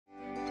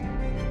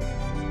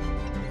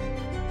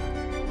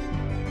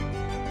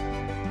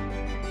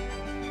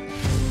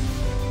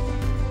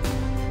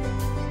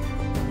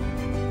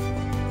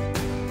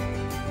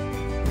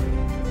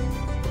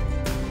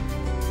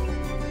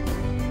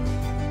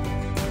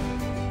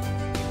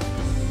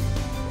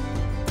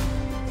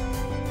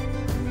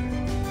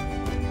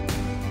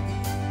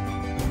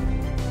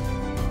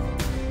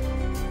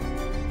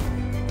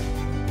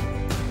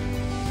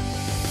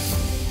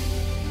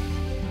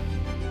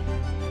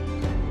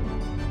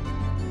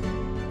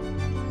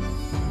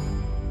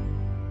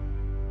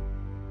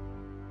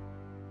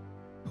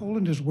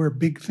Poland is where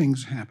big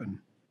things happen.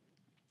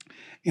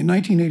 In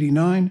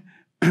 1989,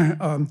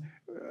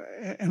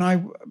 and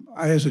I,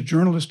 as a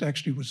journalist,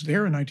 actually was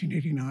there in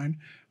 1989,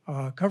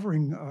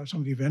 covering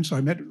some of the events.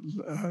 I met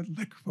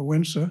Lech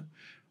Wałęsa,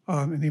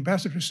 and the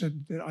ambassador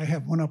said that I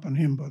have one up on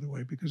him, by the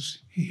way, because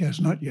he has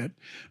not yet.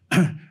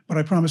 But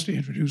I promise to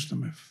introduce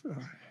them if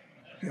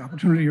the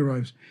opportunity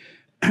arrives.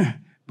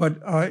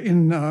 But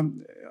in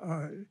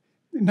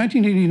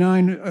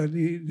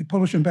 1989, the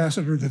Polish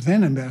ambassador, the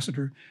then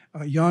ambassador,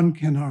 Jan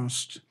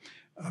Kenast,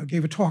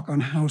 gave a talk on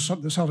how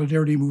the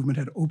Solidarity movement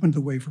had opened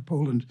the way for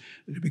Poland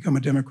to become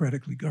a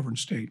democratically governed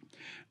state.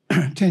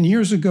 10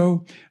 years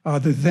ago,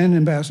 the then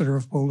ambassador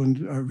of Poland,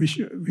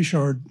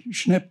 Richard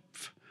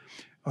Schnepf,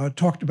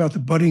 talked about the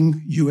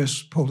budding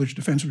US-Polish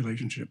defense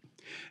relationship.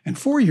 And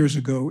 4 years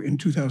ago, in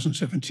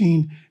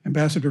 2017,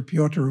 Ambassador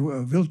Piotr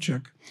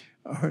Wilczek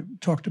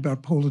talked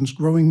about Poland's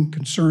growing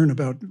concern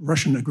about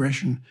Russian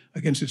aggression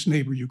against its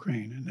neighbor,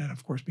 Ukraine. And that,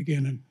 of course,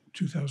 began in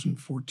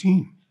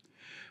 2014.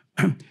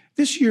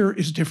 This year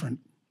is different.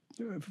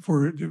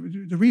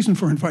 The reason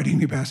for inviting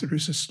the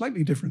ambassadors is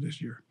slightly different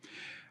this year.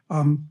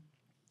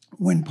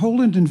 When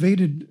Poland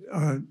invaded,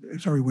 let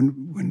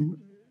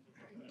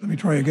me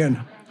try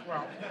again.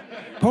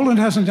 Poland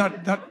hasn't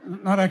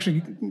not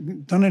actually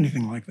done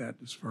anything like that,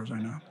 as far as I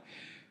know.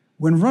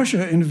 When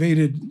Russia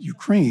invaded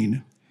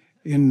Ukraine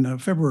in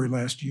February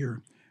last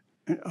year,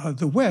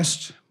 the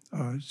West,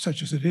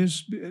 such as it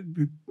is,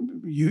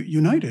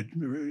 united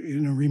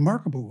in a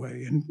remarkable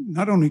way, and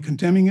not only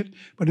condemning it,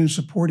 but in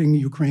supporting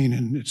Ukraine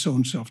in its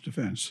own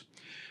self-defense.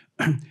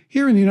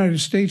 Here in the United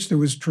States, there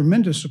was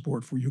tremendous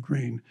support for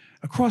Ukraine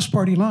across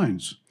party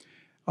lines.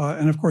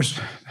 And of course,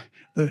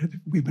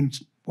 we've been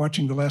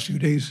watching the last few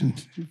days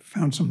and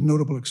found some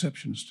notable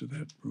exceptions to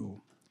that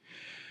rule.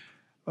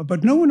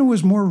 But no one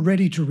was more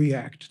ready to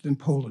react than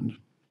Poland,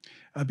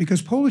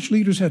 because Polish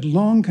leaders had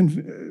long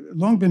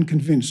been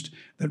convinced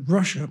that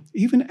Russia,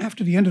 even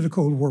after the end of the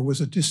Cold War,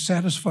 was a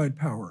dissatisfied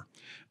power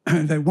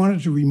that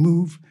wanted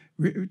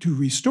to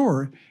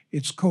restore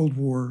its Cold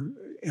War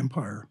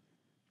empire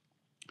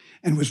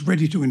and was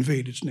ready to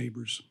invade its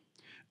neighbors.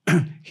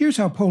 Here's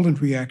how Poland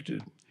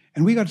reacted.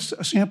 And we got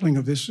a sampling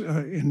of this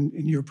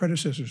in your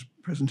predecessor's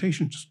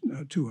presentations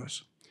to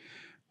us.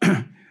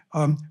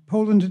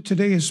 Poland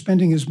today is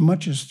spending as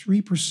much as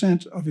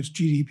 3% of its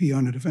GDP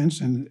on defense,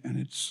 and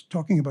it's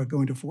talking about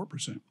going to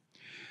 4%,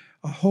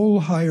 a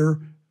whole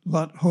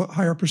lot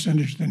higher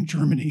percentage than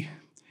Germany.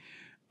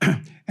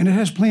 And it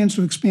has plans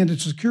to expand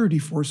its security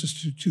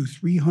forces to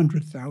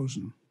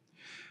 300,000.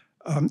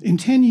 In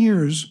 10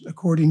 years,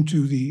 according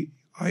to the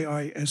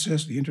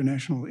IISS, the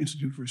International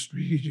Institute for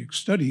Strategic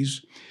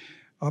Studies,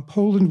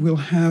 Poland will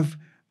have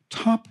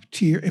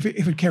top-tier, if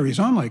it carries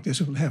on like this,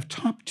 it will have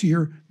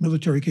top-tier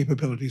military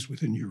capabilities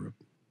within Europe.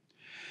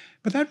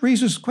 But that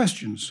raises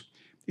questions.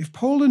 If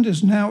Poland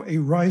is now a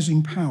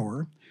rising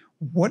power,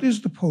 what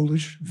is the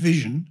Polish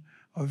vision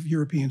of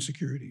European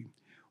security?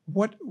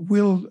 What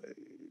will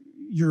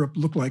Europe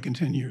look like in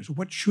 10 years?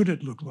 What should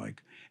it look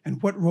like?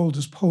 And what role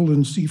does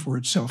Poland see for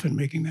itself in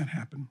making that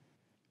happen?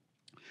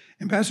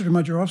 Ambassador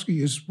Magierowski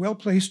is well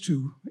placed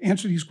to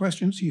answer these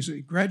questions. He's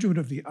a graduate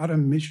of the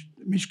Adam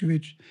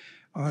Mickiewicz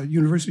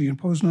University in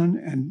Poznan,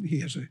 and he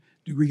has a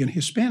degree in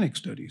Hispanic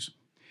studies.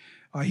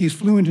 He's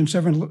fluent in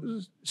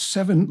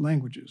seven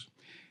languages.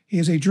 He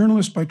is a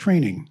journalist by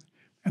training,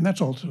 and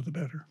that's also the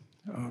better.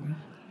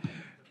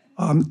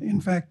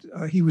 In fact,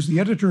 he was the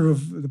editor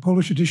of the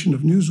Polish edition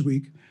of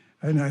Newsweek,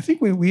 and I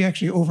think we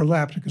actually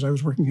overlapped because I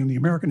was working on the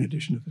American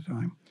edition at the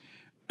time.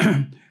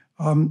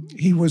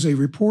 He was a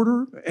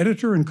reporter,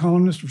 editor, and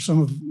columnist for some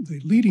of the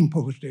leading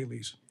Polish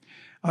dailies.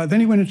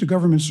 Then he went into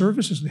government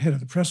service as the head of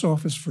the press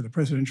office for the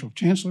presidential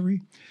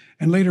chancellery,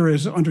 and later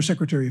as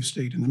Undersecretary of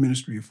State in the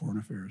Ministry of Foreign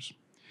Affairs.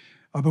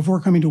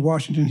 Before coming to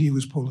Washington, he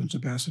was Poland's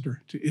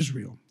ambassador to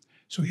Israel.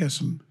 So he has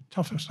some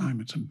tough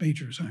assignments, some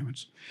major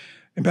assignments.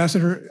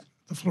 Ambassador,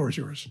 the floor is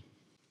yours.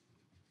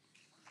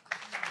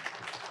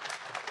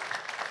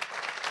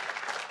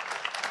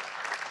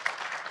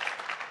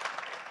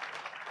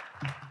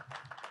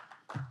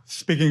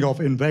 Speaking of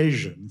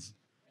invasions,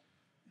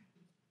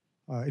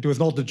 it was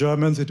not the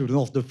Germans, it was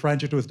not the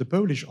French, it was the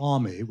Polish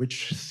army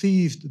which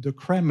seized the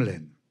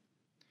Kremlin.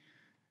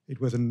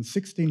 It was in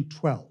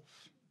 1612,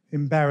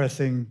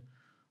 embarrassing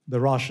the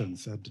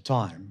Russians at the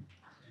time.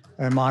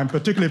 And I'm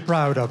particularly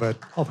proud of it,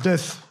 of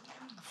this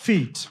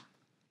feat.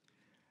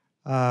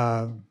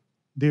 Dear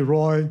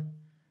Roy,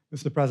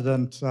 Mr.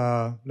 President,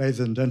 ladies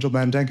and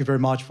gentlemen, thank you very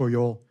much for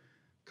your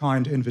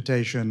kind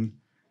invitation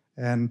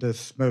and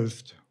this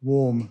most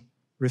warm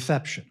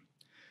reception.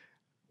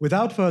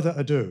 Without further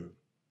ado,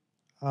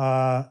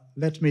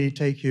 let me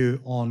take you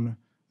on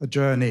a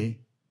journey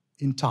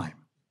in time.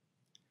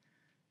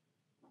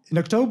 In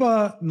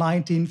October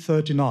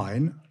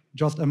 1939,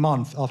 just a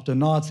month after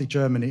Nazi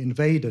Germany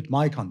invaded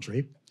my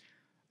country,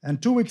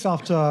 and 2 weeks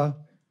after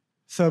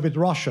Soviet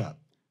Russia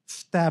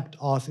stabbed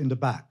us in the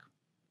back,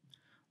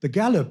 the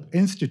Gallup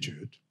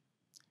Institute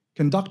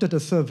conducted a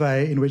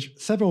survey in which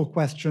several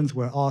questions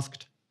were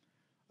asked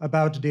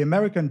about the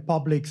American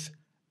public's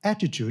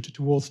attitude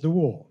towards the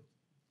war.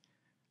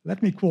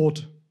 Let me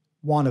quote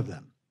one of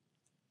them.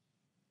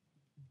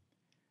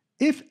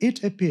 If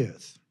it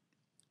appears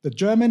that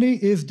Germany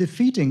is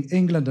defeating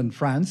England and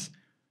France,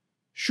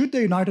 should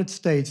the United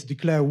States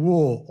declare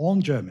war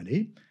on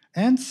Germany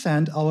and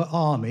send our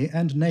army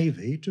and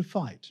navy to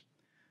fight?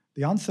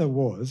 The answer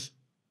was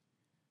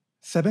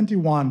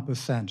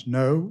 71%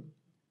 no,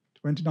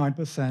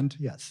 29%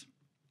 yes.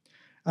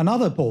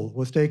 Another poll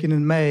was taken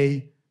in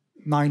May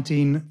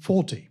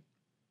 1940,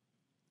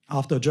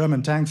 after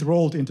German tanks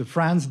rolled into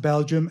France,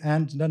 Belgium,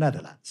 and the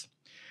Netherlands.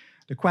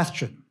 The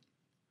question: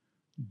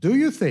 do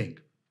you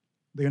think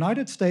the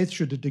United States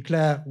should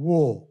declare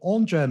war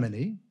on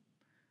Germany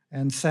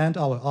and send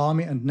our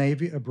army and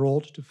navy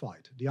abroad to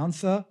fight? The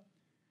answer,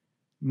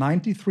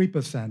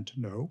 93%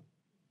 no,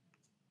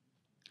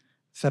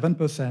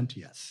 7%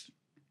 yes.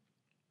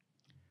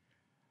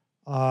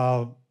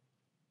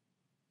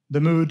 The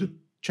mood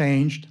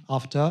changed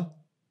after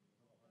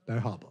Pearl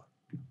Harbor.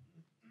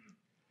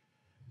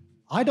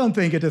 I don't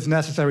think it is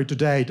necessary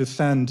today to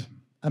send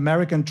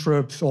American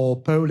troops,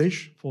 or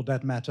Polish for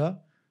that matter,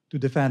 to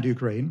defend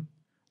Ukraine.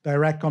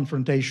 Direct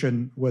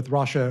confrontation with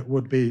Russia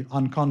would be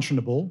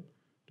unconscionable,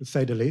 to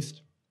say the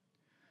least.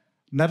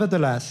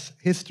 Nevertheless,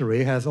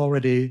 history has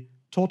already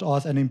taught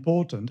us an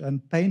important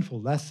and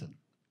painful lesson.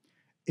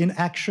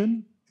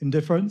 Inaction,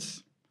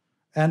 indifference,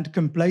 and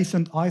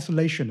complacent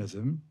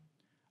isolationism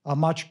are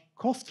much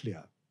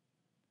costlier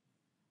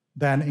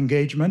than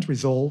engagement,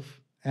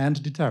 resolve,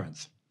 and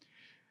deterrence.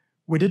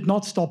 We did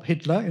not stop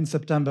Hitler in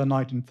September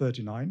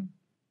 1939.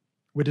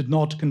 We did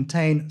not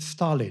contain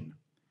Stalin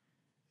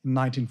in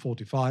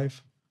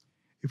 1945.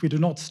 If we do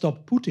not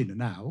stop Putin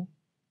now,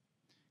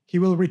 he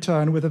will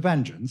return with a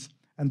vengeance,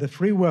 and the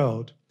free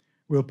world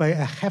will pay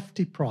a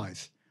hefty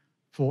price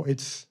for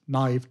its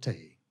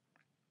naivete.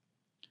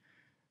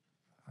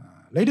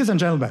 Ladies and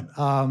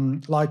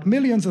gentlemen, like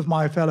millions of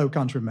my fellow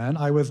countrymen,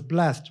 I was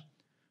blessed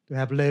to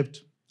have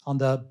lived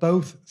under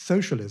both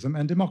socialism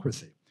and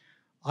democracy.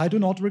 I do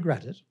not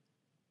regret it.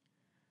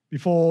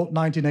 Before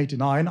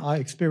 1989, I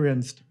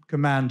experienced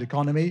command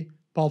economy,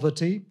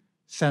 poverty,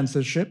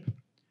 censorship.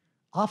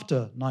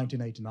 After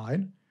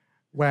 1989,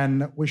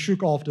 when we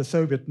shook off the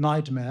Soviet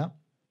nightmare,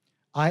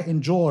 I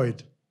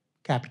enjoyed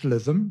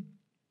capitalism,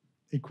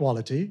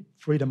 equality,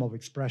 freedom of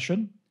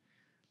expression.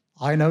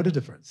 I know the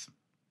difference.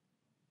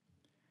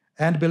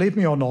 And believe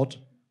me or not,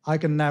 I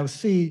can now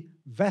see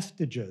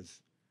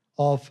vestiges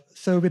of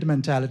Soviet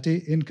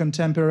mentality in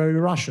contemporary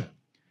Russia,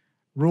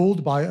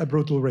 ruled by a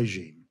brutal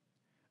regime.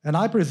 And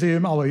I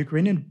presume our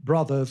Ukrainian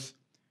brothers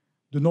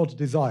do not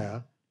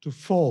desire to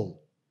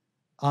fall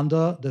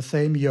under the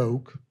same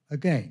yoke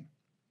again.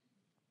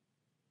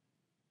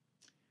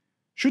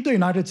 Should the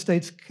United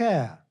States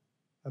care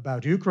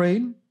about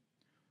Ukraine?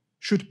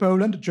 Should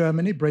Poland,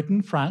 Germany,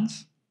 Britain,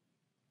 France?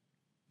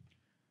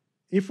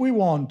 If we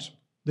want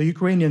the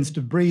Ukrainians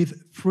to breathe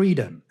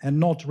freedom and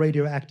not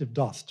radioactive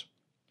dust,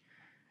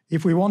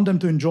 if we want them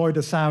to enjoy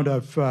the sound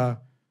of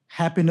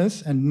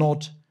happiness and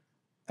not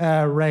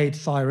air raid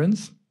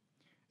sirens,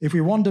 if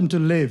we want them to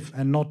live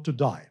and not to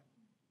die,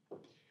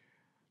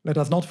 let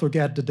us not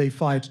forget that they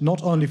fight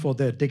not only for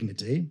their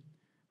dignity,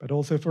 but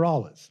also for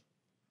ours.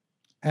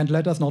 And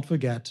let us not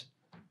forget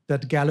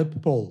that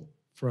Gallup poll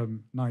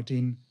from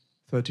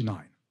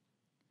 1939.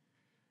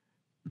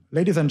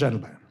 Ladies and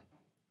gentlemen,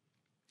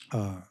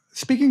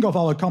 speaking of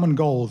our common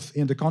goals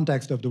in the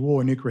context of the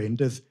war in Ukraine,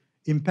 it is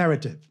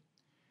imperative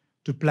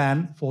to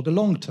plan for the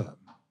long term,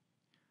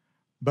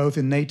 both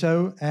in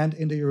NATO and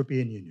in the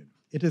European Union.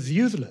 It is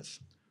useless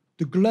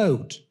to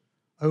gloat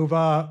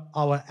over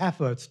our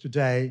efforts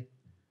today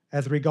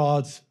as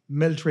regards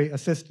military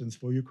assistance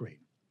for Ukraine.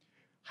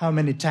 How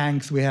many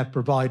tanks we have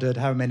provided,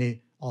 how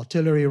many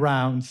artillery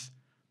rounds,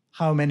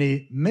 how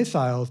many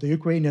missiles the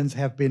Ukrainians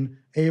have been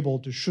able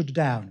to shoot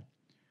down,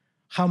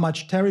 how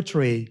much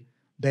territory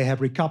they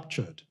have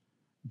recaptured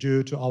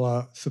due to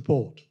our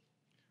support.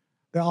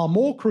 There are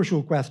more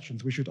crucial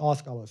questions we should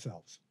ask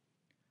ourselves.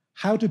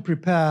 How to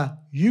prepare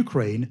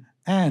Ukraine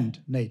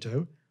and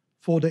NATO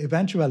for the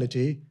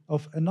eventuality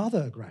of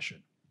another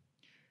aggression.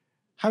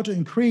 How to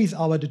increase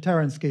our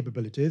deterrence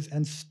capabilities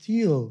and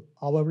steel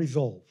our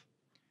resolve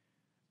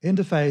in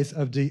the face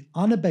of the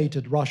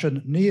unabated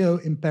Russian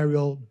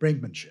neo-imperial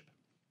brinkmanship.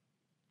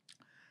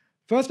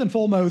 First and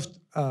foremost,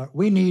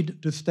 we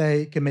need to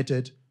stay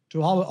committed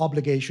to our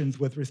obligations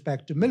with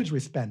respect to military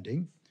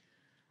spending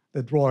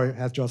that Roy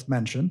has just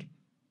mentioned,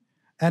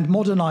 and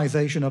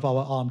modernization of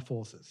our armed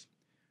forces.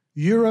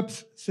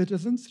 Europe's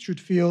citizens should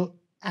feel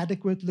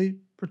adequately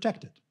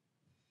protected.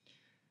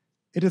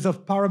 It is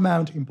of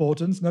paramount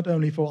importance not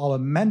only for our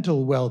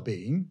mental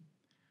well-being,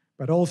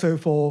 but also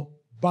for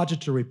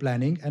budgetary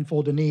planning and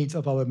for the needs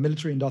of our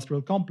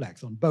military-industrial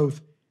complex on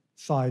both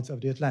sides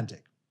of the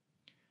Atlantic.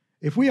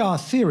 If we are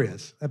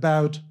serious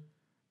about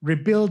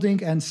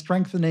rebuilding and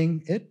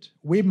strengthening it,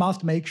 we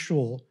must make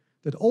sure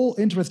that all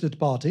interested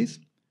parties,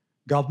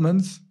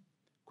 governments,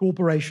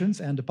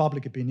 corporations, and the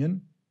public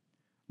opinion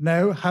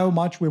know how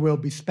much we will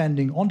be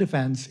spending on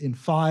defense in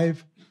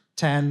 5,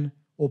 10,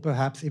 or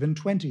perhaps even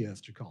 20 years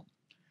to come.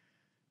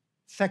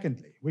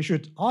 Secondly, we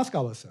should ask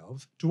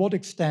ourselves to what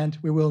extent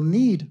we will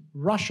need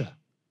Russia,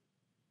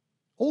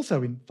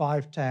 also in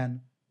 5, 10,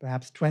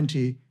 perhaps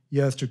 20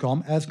 years to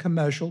come, as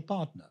commercial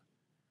partner.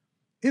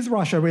 Is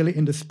Russia really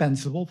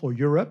indispensable for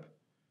Europe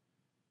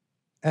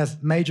as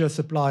major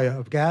supplier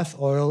of gas,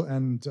 oil,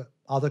 and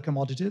other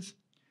commodities?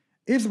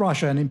 Is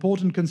Russia an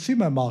important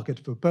consumer market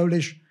for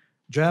Polish,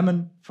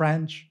 German,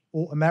 French,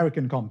 or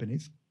American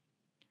companies?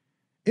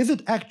 Is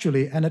it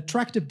actually an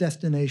attractive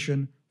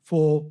destination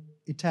for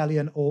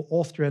Italian or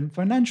Austrian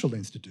financial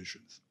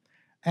institutions?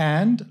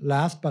 And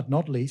last but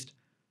not least,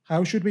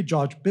 how should we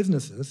judge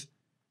businesses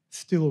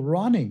still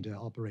running their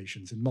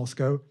operations in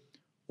Moscow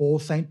or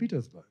St.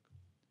 Petersburg?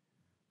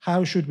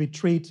 How should we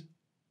treat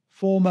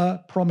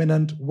former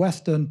prominent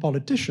Western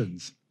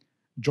politicians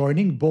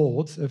joining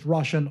boards of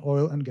Russian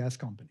oil and gas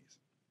companies?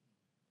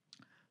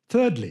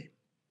 Thirdly,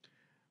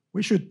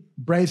 we should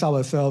brace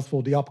ourselves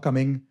for the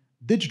upcoming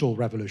digital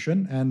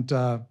revolution and,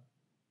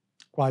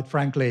 quite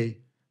frankly,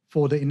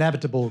 for the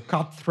inevitable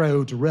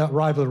cutthroat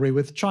rivalry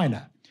with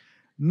China,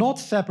 not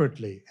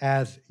separately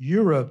as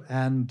Europe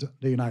and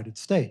the United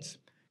States,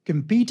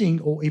 competing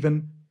or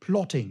even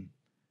plotting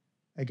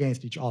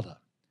against each other,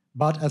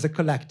 but as a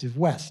collective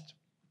West,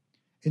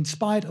 in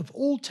spite of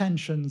all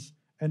tensions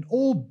and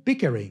all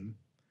bickering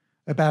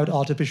about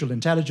artificial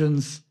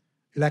intelligence,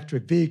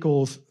 electric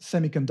vehicles,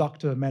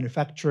 semiconductor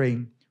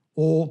manufacturing,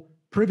 or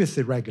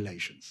privacy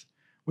regulations.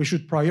 We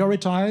should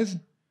prioritize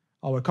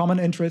our common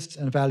interests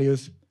and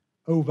values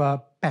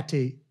over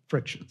petty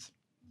frictions.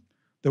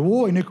 The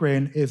war in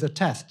Ukraine is a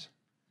test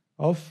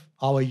of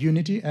our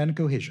unity and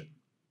cohesion.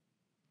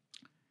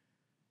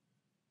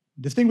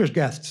 Distinguished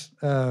guests,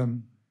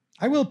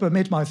 I will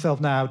permit myself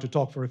now to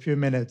talk for a few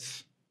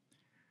minutes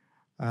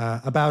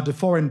about the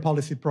foreign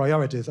policy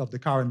priorities of the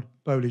current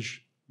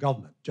Polish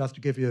government, just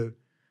to give you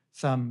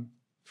some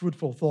food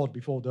for thought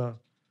before the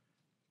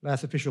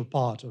less official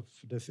part of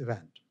this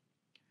event.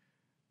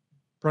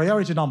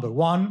 Priority number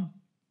one,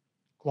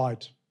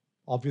 quite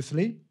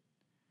obviously,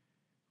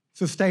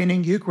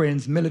 sustaining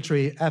Ukraine's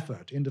military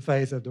effort in the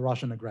face of the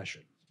Russian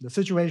aggression. The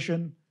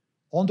situation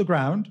on the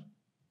ground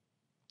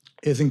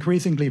is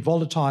increasingly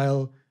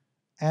volatile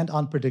and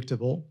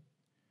unpredictable.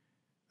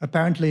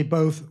 Apparently,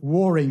 both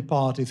warring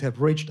parties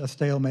have reached a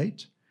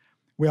stalemate.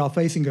 We are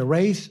facing a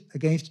race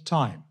against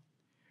time,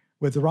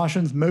 with the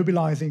Russians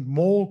mobilizing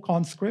more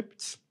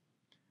conscripts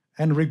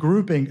and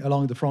regrouping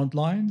along the front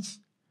lines,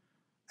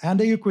 and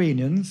the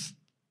Ukrainians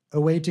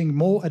awaiting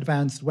more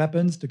advanced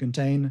weapons to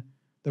contain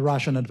the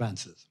Russian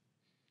advances.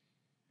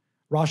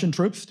 Russian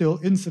troops, still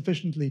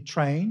insufficiently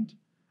trained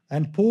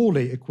and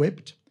poorly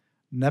equipped,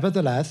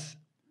 nevertheless,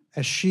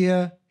 a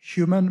sheer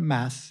human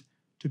mass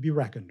to be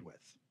reckoned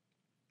with.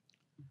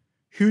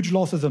 Huge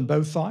losses on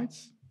both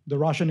sides. The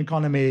Russian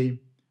economy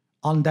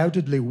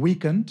undoubtedly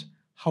weakened,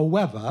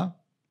 however,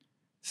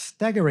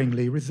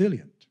 staggeringly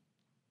resilient.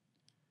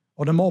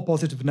 On a more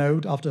positive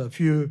note, after a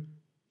few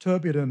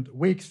turbulent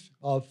weeks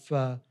of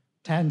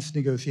tense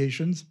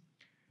negotiations,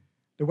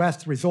 the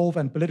West's resolve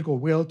and political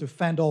will to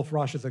fend off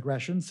Russia's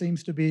aggression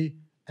seems to be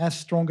as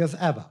strong as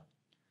ever,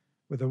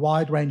 with a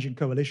wide-ranging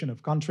coalition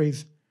of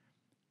countries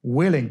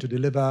willing to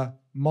deliver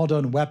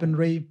modern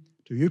weaponry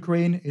to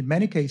Ukraine, in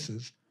many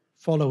cases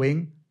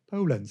following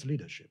Poland's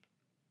leadership.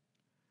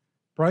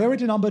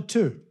 Priority number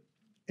two,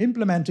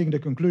 implementing the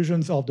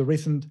conclusions of the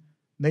recent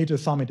NATO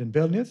summit in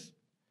Vilnius.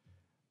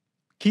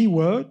 Key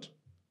word,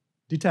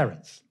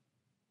 deterrence.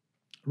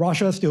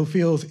 Russia still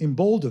feels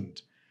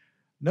emboldened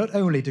not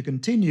only to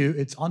continue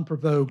its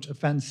unprovoked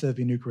offensive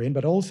in Ukraine,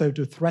 but also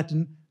to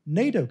threaten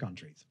NATO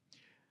countries,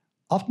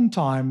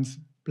 oftentimes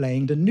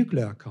playing the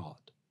nuclear card.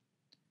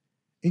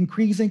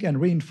 Increasing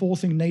and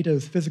reinforcing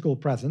NATO's physical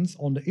presence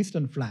on the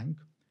eastern flank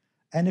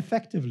and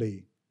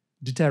effectively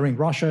deterring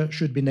Russia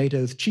should be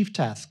NATO's chief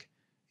task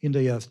in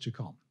the years to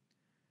come.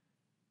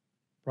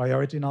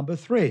 Priority number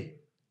three,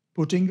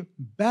 putting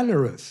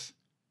Belarus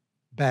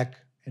back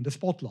in the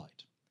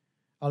spotlight.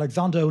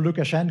 Alexander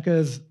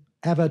Lukashenko's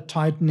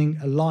ever-tightening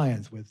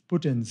alliance with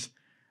Putin's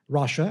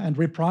Russia and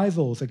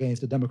reprisals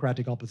against the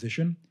democratic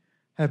opposition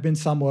have been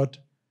somewhat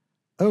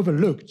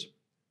overlooked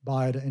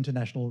by the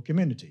international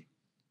community.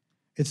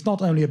 It's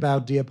not only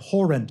about the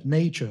abhorrent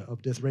nature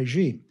of this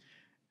regime,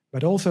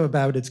 but also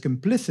about its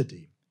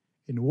complicity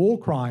in war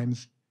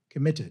crimes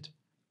committed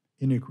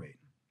in Ukraine.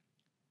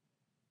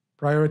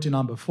 Priority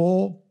number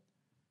four,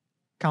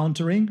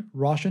 countering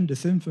Russian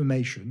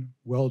disinformation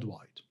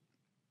worldwide.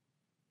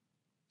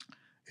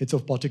 It's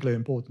of particular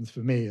importance for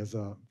me as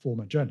a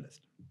former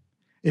journalist.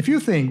 If you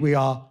think we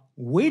are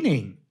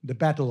winning the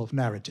battle of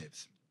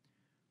narratives,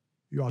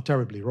 you are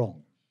terribly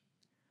wrong.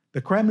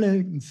 The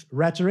Kremlin's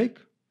rhetoric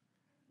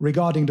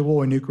regarding the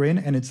war in Ukraine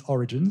and its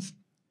origins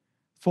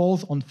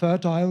falls on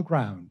fertile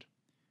ground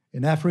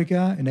in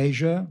Africa, in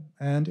Asia,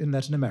 and in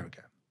Latin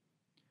America,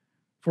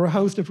 for a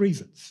host of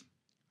reasons.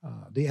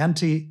 The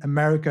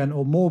anti-American,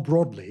 or more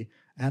broadly,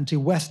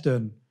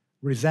 anti-Western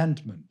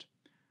resentment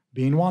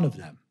being one of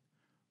them.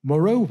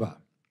 Moreover,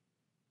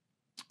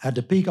 At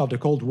the peak of the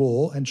Cold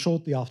War and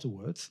shortly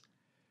afterwards,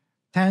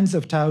 tens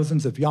of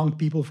thousands of young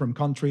people from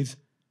countries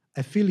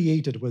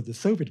affiliated with the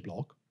Soviet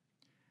bloc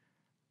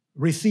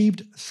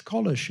received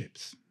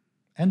scholarships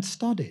and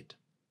studied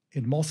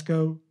in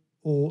Moscow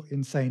or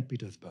in St.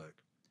 Petersburg.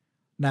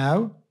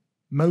 Now,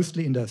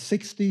 mostly in their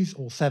 60s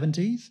or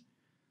 70s,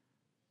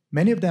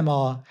 many of them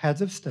are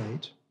heads of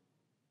state,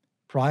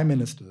 prime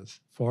ministers,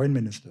 foreign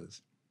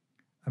ministers,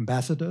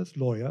 ambassadors,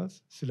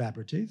 lawyers,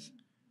 celebrities,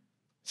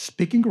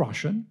 speaking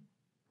Russian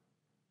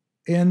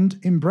and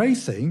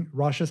embracing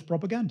Russia's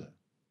propaganda.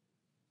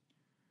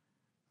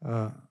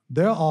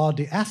 There are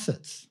the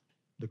assets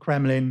the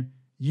Kremlin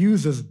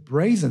uses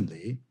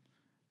brazenly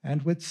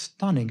and with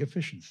stunning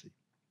efficiency.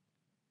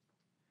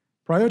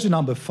 Priority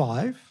number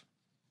 5,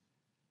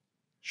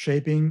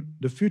 shaping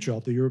the future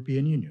of the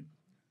European Union.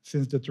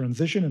 Since the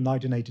transition in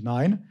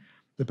 1989,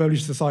 the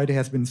Polish society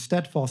has been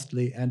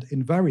steadfastly and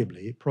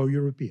invariably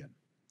pro-European.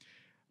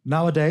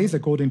 Nowadays,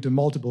 according to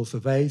multiple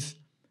surveys,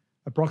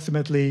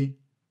 approximately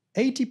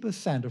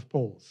 80% of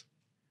Poles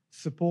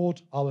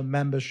support our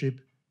membership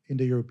in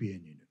the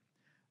European Union.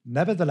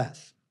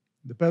 Nevertheless,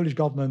 the Polish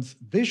government's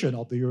vision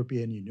of the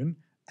European Union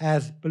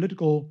as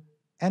political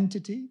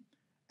entity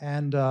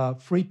and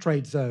free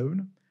trade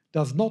zone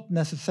does not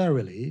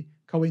necessarily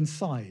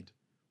coincide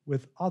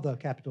with other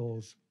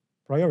capitals'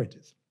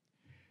 priorities.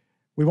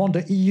 We want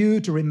the EU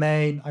to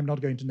remain, I'm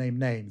not going to name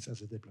names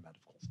as a diplomat,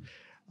 of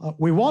course.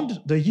 We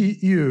want the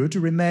EU to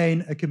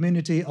remain a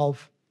community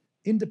of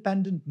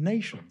independent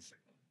nations,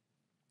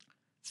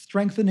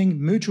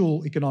 strengthening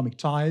mutual economic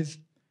ties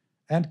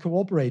and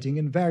cooperating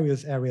in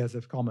various areas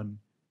of common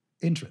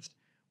interest.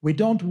 We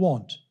don't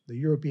want the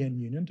European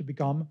Union to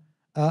become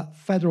a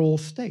federal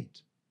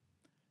state,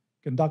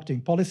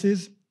 conducting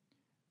policies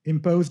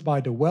imposed by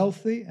the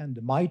wealthy and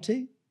the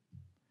mighty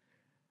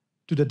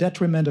to the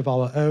detriment of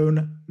our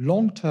own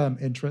long-term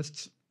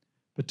interests,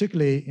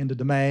 particularly in the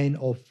domain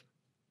of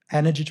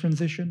energy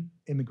transition,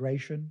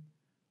 immigration,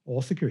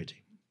 or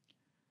security.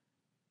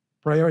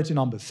 Priority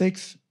number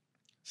 6,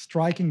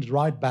 striking the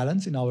right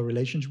balance in our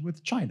relationship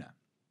with China.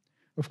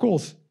 Of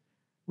course,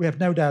 we have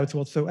no doubts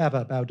whatsoever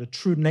about the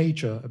true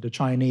nature of the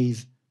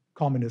Chinese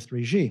communist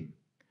regime.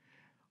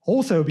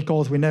 Also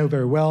because we know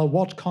very well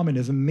what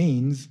communism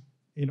means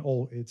in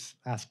all its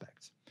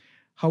aspects.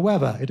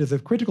 However, it is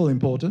of critical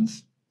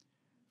importance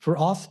for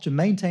us to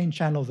maintain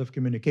channels of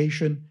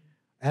communication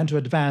and to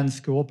advance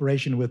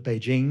cooperation with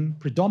Beijing,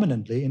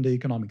 predominantly in the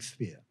economic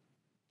sphere.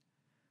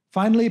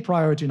 Finally,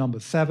 priority number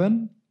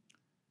 7,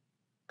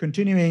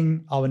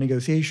 continuing our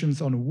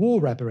negotiations on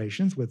war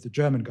reparations with the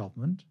German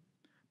government,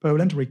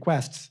 Poland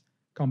requests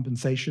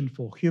compensation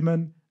for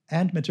human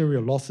and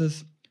material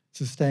losses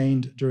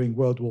sustained during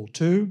World War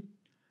II,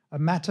 a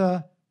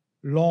matter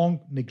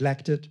long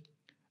neglected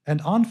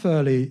and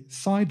unfairly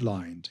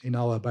sidelined in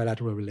our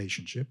bilateral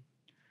relationship.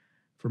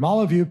 From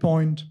our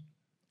viewpoint,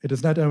 it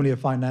is not only a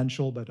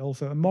financial but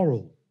also a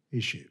moral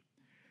issue.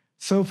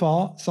 So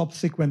far,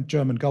 subsequent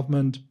German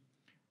government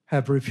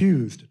have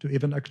refused to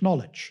even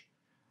acknowledge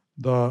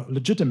the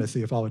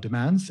legitimacy of our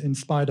demands in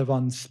spite of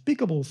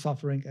unspeakable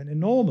suffering and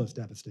enormous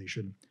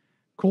devastation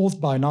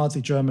caused by Nazi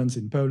Germans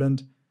in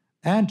Poland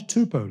and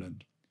to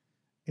Poland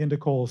in the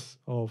course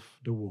of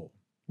the war,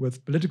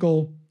 with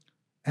political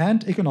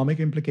and economic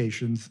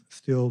implications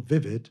still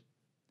vivid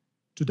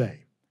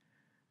today.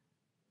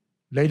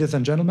 Ladies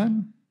and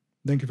gentlemen,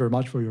 thank you very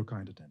much for your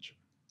kind attention.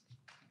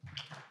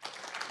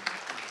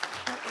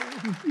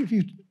 If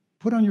you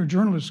put on your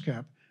journalist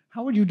cap,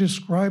 how would you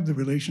describe the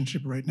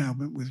relationship right now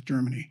with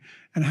Germany?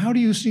 And how do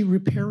you see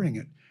repairing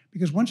it?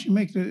 Because once you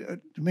make the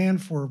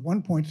demand for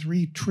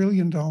 $1.3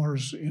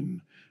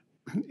 trillion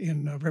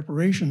in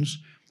reparations,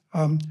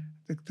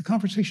 the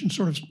conversation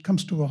sort of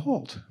comes to a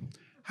halt.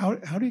 How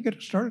do you get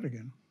it started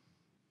again?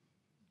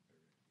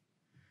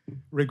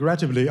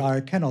 Regrettably,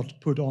 I cannot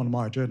put on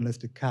my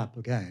journalistic cap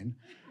again.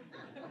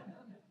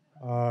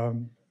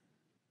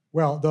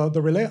 Well,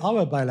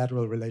 our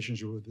bilateral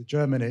relationship with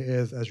Germany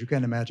is, as you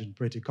can imagine,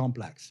 pretty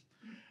complex.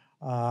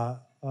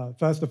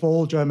 First of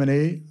all,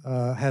 Germany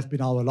has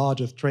been our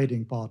largest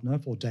trading partner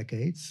for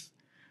decades.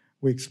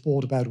 We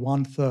export about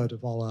 1/3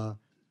 of our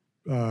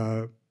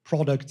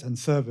products and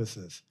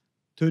services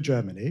to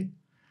Germany.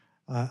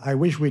 I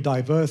wish we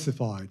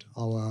diversified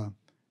our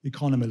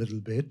economy a little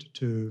bit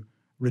to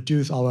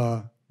reduce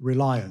our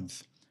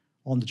reliance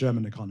on the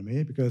German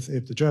economy, because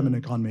if the German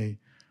economy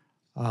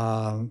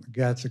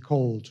gets a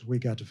cold, we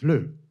get a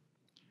flu.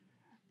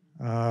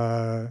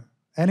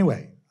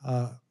 Anyway,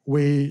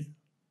 we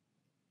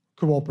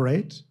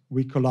cooperate,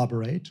 we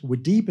collaborate, we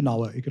deepen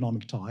our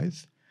economic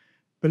ties.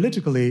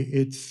 Politically,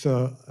 it's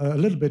a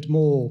little bit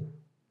more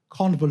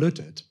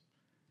convoluted,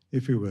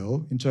 if you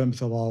will, in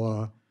terms of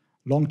our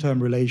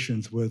long-term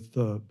relations with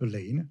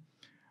Berlin.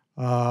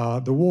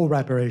 The war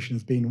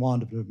reparations being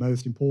one of the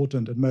most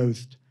important and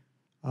most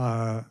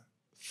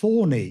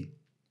thorny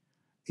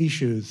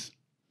issues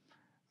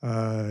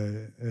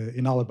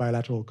in our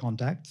bilateral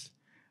contacts.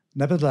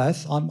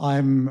 Nevertheless,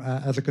 I'm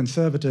as a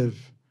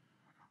conservative,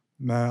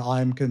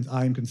 I'm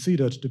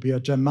considered to be a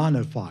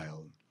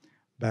Germanophile.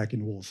 back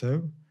in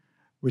Warsaw,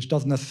 which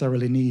doesn't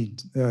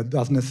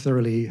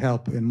necessarily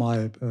help in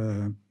my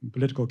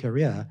political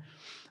career.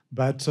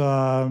 But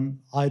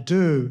I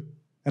do,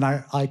 and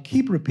I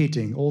keep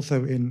repeating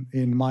also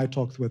in my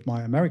talks with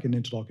my American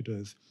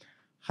interlocutors,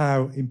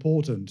 how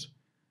important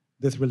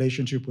this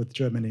relationship with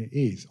Germany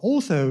is.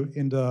 Also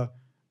in the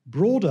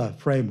broader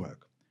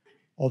framework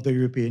of the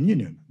European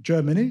Union.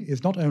 Germany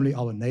is not only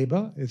our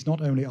neighbor, it's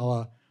not only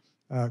our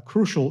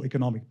crucial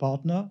economic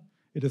partner,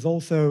 it is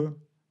also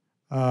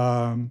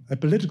a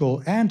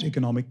political and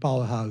economic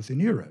powerhouse in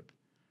Europe.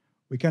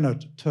 We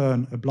cannot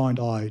turn a blind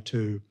eye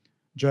to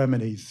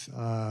Germany's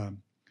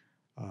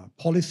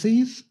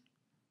policies,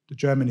 to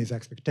Germany's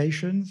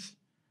expectations,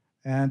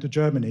 and to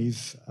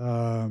Germany's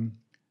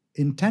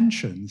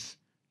intentions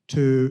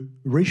to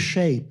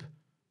reshape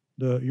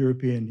the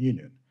European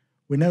Union.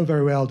 We know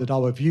very well that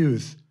our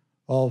views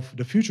of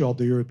the future of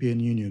the European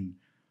Union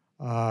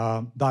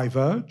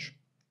diverge.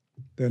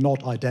 They're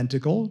not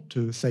identical,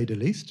 to say the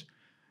least.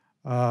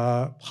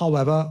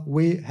 However,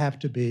 we have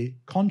to be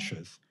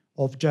conscious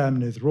of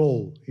Germany's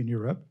role in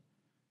Europe.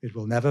 It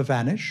will never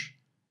vanish.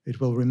 It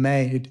will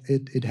remain,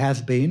 it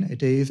has been,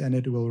 it is, and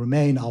it will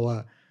remain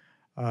our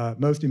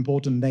most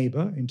important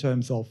neighbor in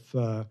terms of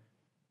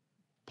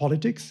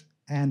politics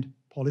and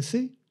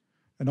policy,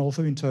 and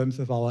also in terms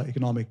of our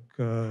economic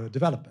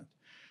development.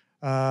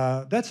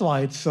 That's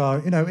why it's,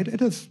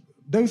 it is,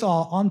 those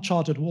are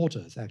uncharted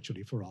waters,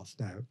 actually, for us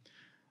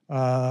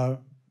now.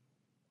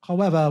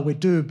 However, we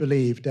do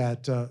believe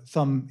that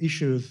some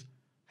issues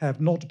have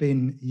not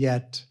been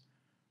yet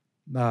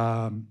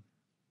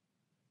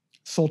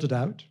sorted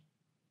out.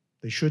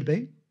 They should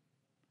be.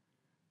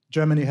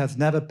 Germany has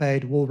never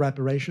paid war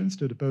reparations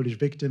to the Polish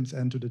victims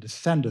and to the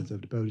descendants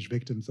of the Polish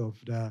victims of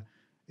the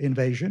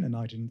invasion in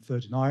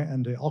 1939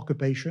 and the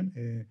occupation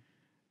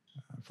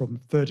from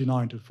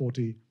 1939 to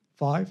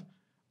 1945,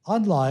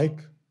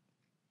 unlike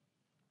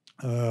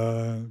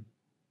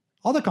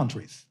other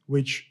countries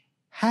which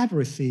have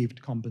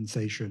received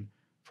compensation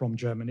from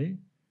Germany,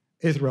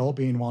 Israel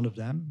being one of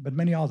them, but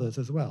many others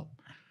as well.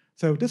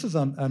 So this is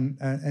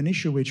an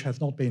issue which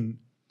has not been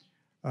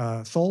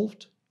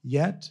solved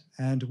yet,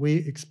 and we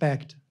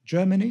expect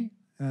Germany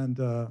and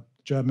the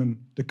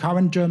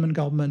current German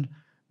government,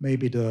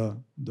 maybe the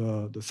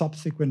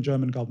subsequent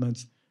German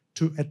governments,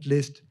 to at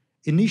least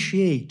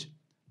initiate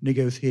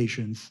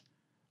negotiations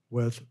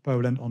with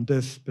Poland on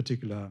this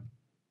particular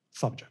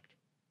subject.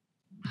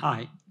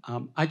 Hi,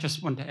 I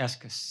just want to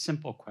ask a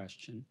simple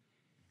question.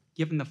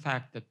 Given the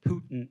fact that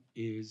Putin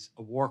is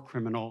a war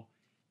criminal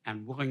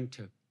and willing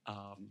to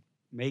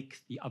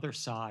make the other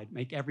side,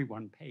 make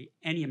everyone pay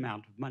any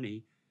amount of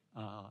money,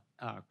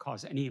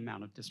 cause any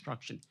amount of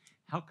destruction,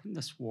 how can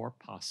this war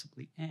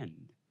possibly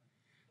end?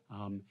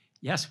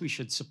 Yes, we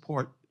should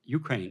support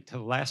Ukraine. To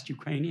the last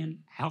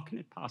Ukrainian, how can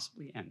it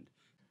possibly end?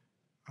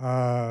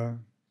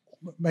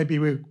 Maybe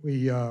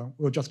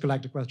we'll just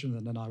collect the questions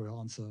and then I will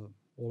answer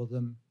all of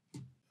them.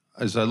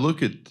 As I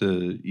look at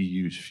the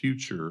EU's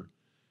future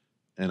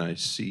and I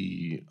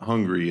see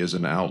Hungary as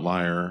an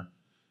outlier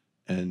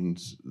and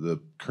the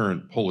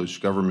current Polish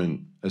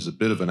government as a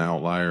bit of an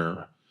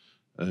outlier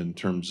in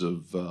terms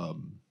of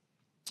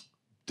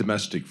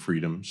domestic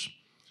freedoms,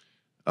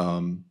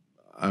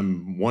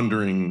 I'm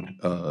wondering,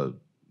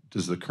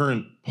 does the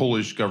current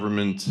Polish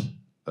government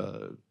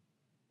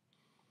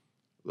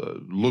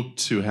look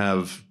to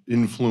have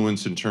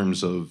influence in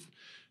terms of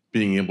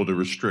being able to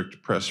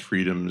restrict press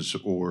freedoms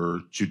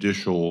or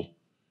judicial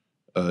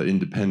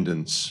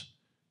independence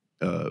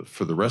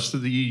for the rest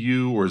of the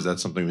EU, or is that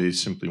something they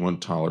simply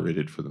want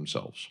tolerated for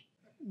themselves?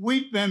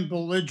 We've been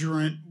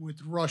belligerent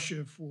with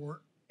Russia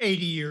for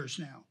 80 years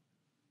now,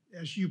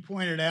 as you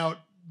pointed out,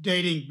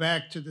 dating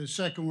back to the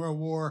Second World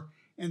War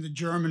and the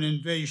German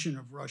invasion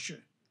of Russia.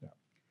 Yeah.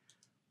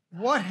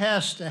 What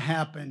has to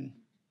happen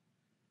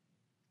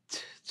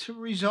to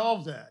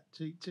resolve that,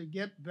 to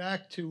get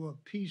back to a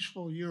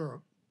peaceful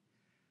Europe?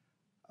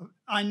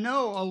 I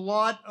know a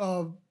lot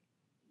of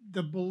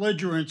the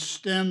belligerence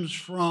stems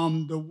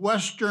from the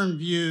Western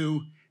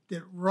view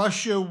that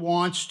Russia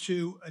wants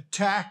to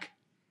attack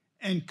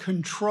and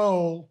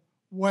control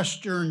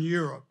Western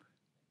Europe.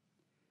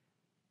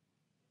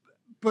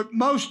 But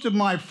most of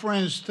my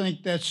friends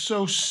think that's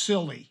so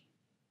silly.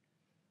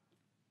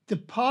 The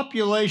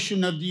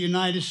population of the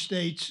United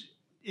States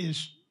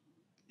is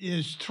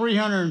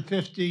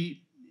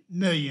 350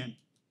 million.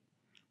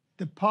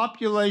 The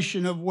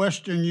population of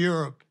Western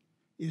Europe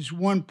is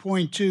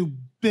 1.2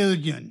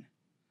 billion.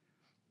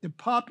 The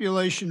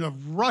population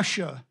of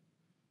Russia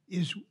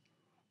is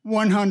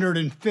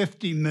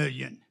 150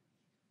 million.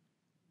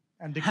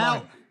 And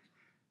declining.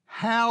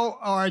 How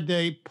are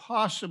they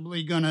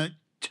possibly going to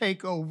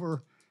take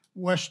over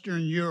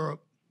Western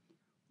Europe?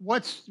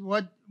 What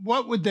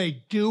would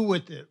they do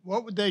with it?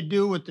 What would they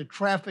do with the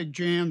traffic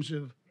jams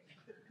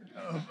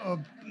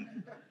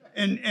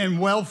and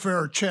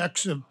welfare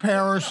checks of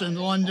Paris and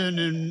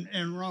London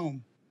and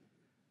Rome?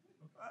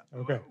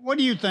 Okay. What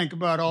do you think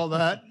about all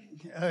that?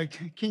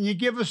 Can you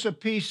give us a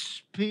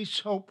peace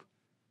hope?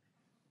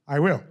 I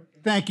will.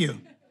 Thank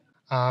you.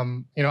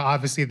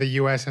 Obviously the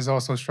U.S. has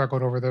also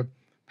struggled over the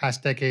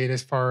past decade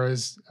as far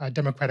as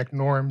democratic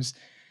norms.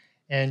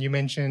 And you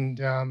mentioned,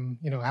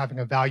 having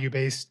a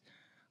value-based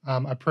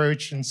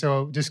approach. And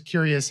so just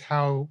curious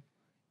how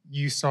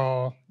you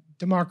saw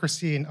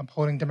democracy and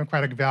upholding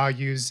democratic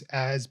values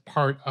as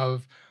part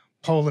of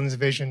Poland's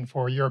vision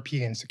for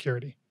European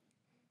security.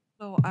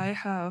 So I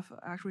have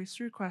actually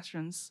 3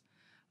 questions.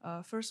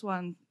 First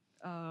one,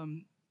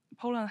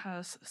 Poland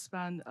has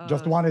spent...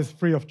 Just one is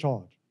free of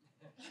charge.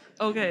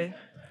 Okay,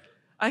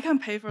 I can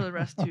pay for the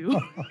rest too.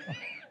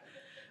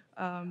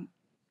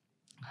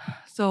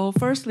 So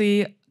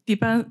firstly,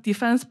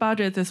 defense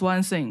budget is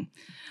one thing.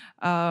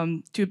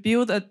 To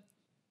build a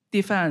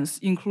defense,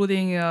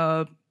 including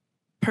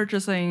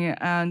purchasing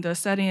and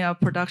setting up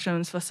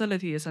production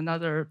facility is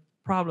another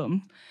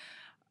problem.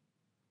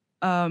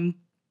 Do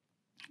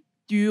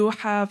you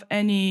have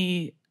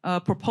any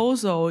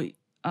proposal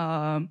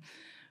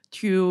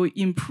to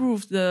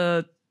improve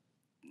the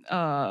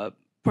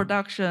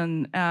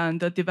production and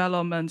the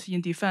development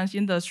in defense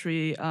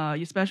industry,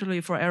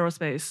 especially for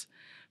aerospace,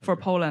 for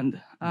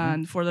Poland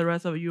and for the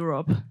rest of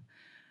Europe?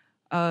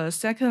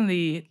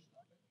 Secondly,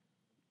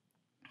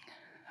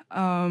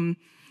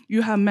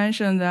 you have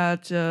mentioned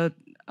that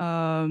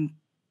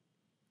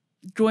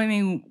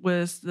joining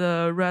with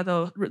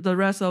the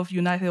rest of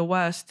United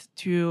West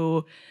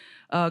to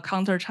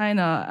counter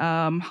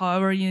China.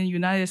 However, in the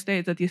United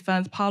States, the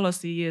defense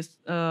policy is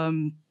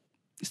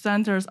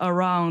centers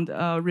around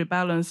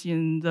rebalance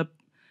in the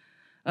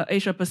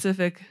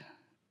Asia-Pacific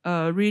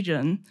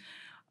region.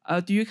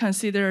 Do you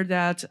consider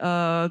that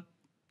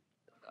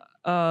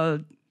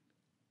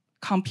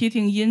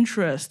competing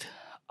interest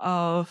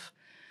of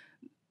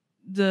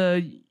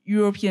the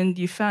European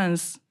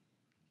defense,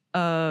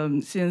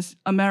 since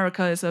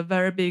America is a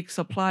very big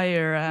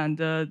supplier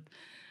and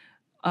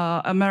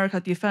America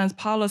defense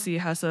policy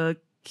has a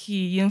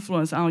key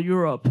influence on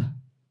Europe?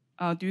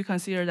 Do you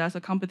consider that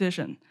a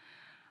competition?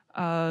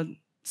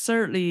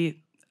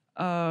 Thirdly,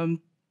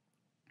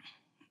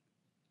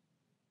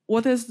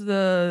 what is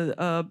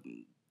the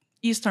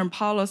Eastern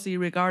policy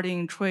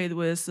regarding trade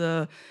with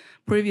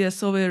previous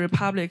Soviet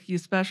Republic,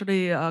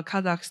 especially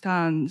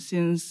Kazakhstan,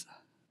 since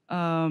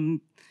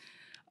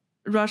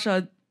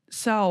Russia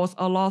sells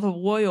a lot of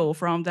oil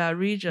from that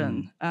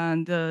region,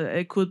 and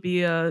it could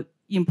be an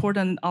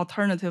important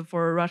alternative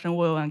for Russian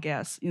oil and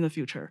gas in the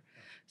future?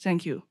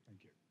 Thank you.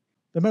 Thank you.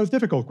 The most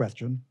difficult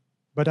question,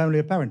 but only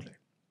apparently,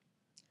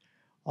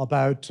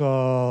 about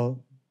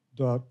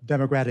the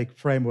democratic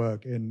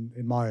framework in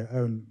my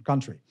own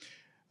country.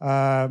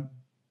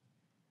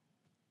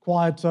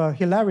 Quite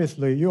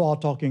hilariously, you are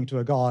talking to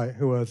a guy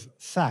who was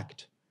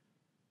sacked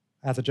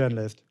as a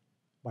journalist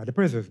by the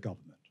previous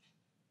government.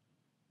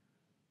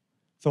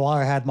 So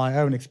I had my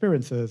own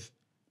experiences,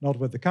 not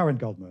with the current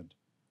government,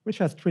 which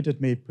has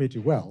treated me pretty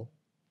well,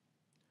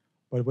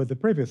 but with the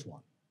previous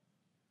one.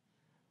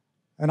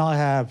 And I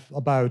have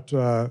about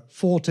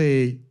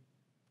 40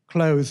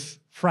 close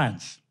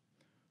friends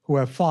who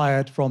were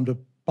fired from the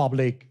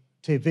public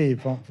TV,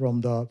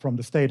 from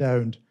the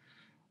state-owned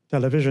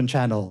television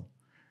channel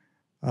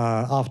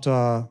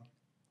after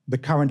the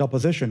current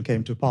opposition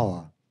came to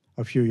power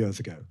a few years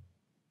ago.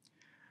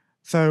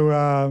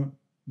 So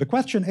the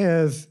question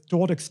is, to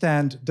what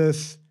extent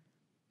this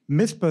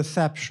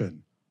misperception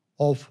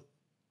of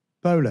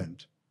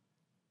Poland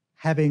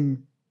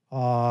having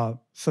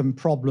some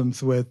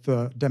problems with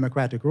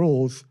democratic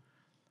rules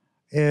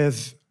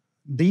is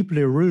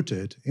deeply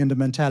rooted in the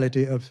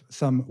mentality of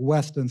some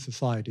Western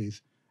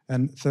societies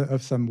and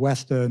of some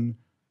Western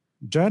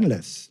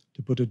journalists,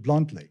 to put it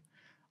bluntly.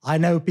 I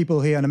know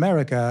people here in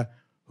America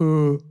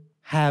who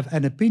have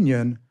an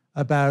opinion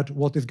about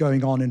what is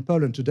going on in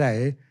Poland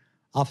today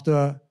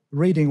after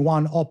reading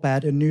one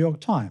op-ed in New York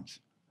Times,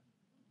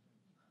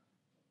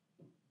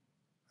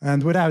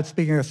 and without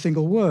speaking a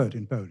single word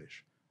in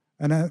Polish,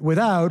 and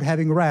without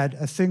having read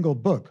a single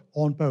book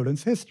on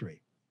Poland's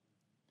history.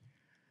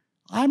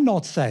 I'm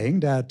not saying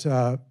that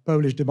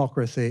Polish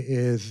democracy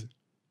is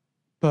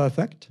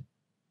perfect,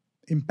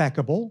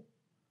 impeccable,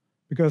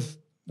 because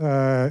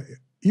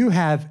you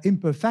have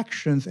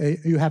imperfections.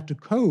 You have to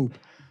cope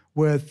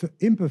with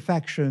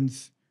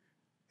imperfections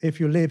if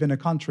you live in a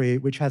country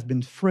which has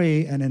been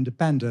free and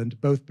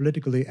independent, both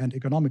politically and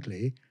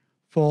economically,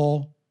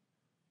 for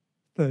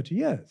 30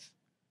 years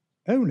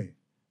only.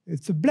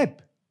 It's a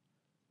blip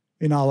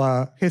in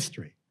our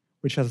history,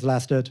 which has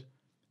lasted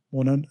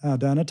more than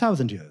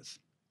 1,000 years.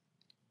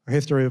 A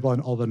history of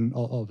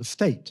a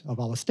state, of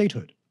our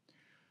statehood.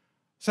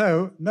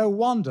 So no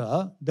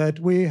wonder that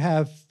we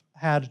have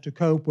had to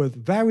cope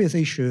with various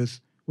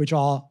issues which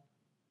are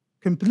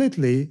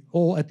completely,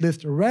 or at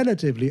least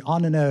relatively,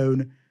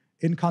 unknown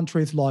in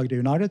countries like the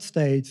United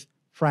States,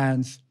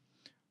 France,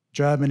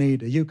 Germany,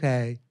 the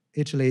UK,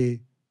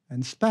 Italy,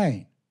 and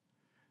Spain.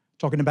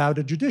 Talking about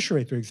the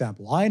judiciary, for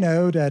example. I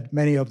know that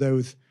many of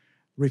those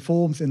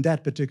reforms in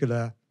that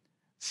particular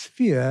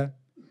sphere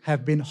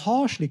have been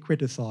harshly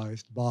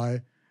criticized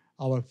by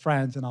our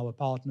friends and our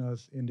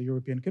partners in the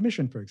European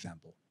Commission, for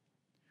example.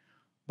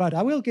 But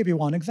I will give you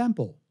one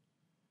example.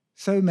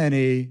 so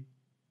many,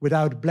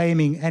 without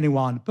blaming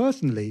anyone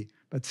personally,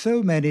 but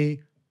so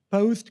many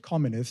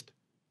post-communist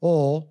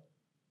or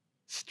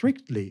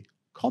strictly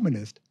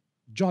communist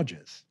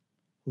judges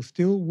who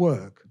still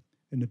work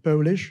in the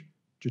Polish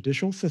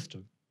judicial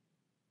system,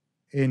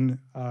 in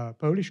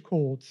Polish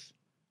courts,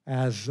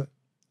 as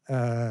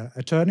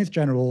attorneys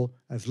general,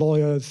 as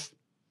lawyers,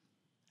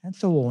 and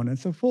so on and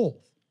so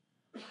forth.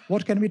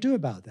 What can we do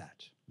about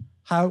that?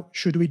 How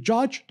should we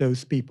judge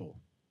those people?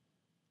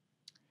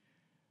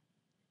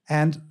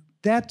 And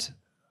that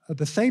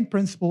the same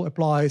principle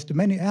applies to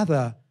many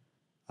other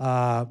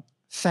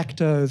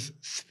sectors,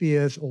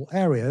 spheres, or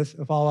areas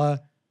of our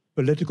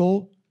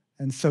political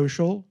and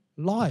social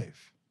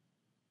life.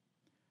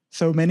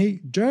 So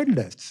many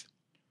journalists,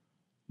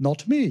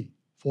 not me,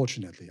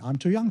 fortunately, I'm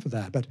too young for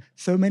that, but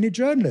so many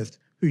journalists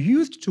who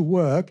used to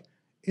work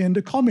in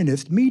the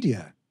communist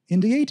media in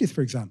the 80s,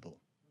 for example.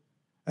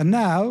 And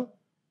now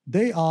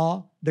they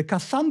are the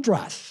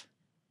Cassandras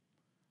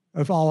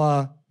of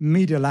our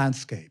media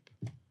landscape.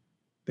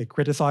 They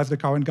criticize the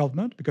current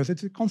government because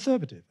it's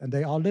conservative and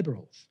they are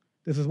liberals.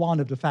 This is one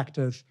of the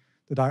factors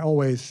that I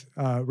always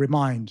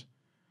remind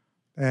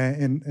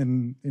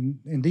in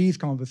these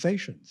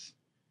conversations.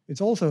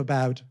 It's also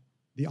about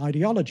the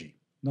ideology,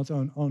 not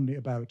only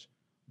about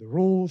the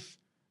rules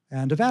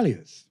and the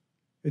values.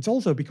 It's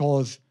also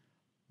because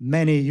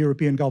many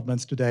European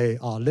governments today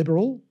are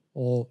liberal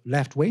or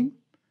left-wing,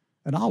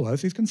 and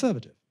ours is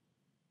conservative.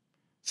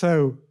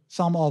 So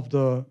some of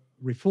the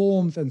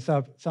reforms and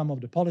some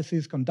of the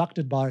policies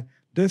conducted by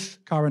this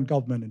current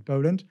government in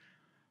Poland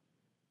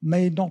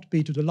may not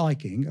be to the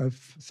liking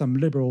of some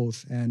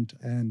liberals and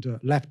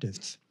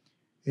leftists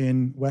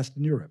in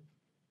Western Europe.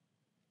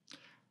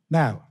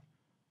 Now,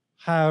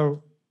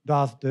 how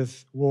does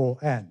this war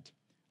end?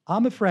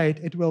 I'm afraid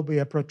it will be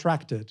a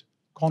protracted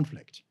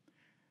conflict.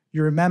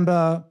 You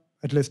remember,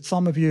 at least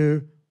some of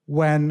you,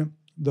 when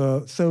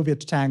the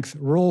Soviet tanks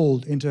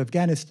rolled into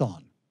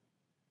Afghanistan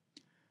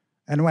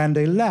and when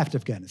they left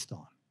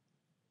Afghanistan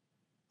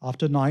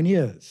after 9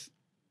 years.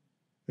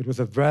 It was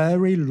a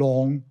very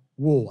long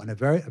war and a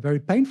very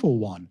painful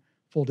one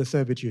for the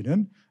Soviet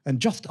Union.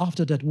 And just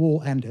after that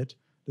war ended,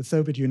 the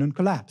Soviet Union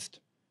collapsed.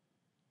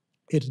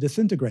 It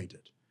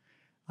disintegrated.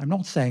 I'm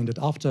not saying that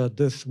after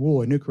this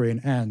war in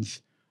Ukraine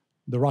ends,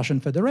 the Russian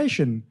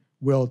Federation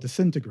will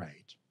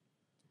disintegrate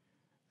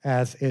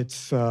as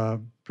its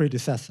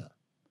predecessor.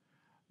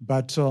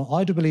 But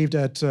I do believe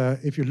that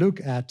if you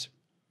look at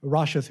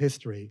Russia's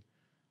history,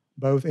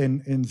 both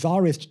in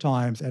Tsarist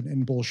times and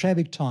in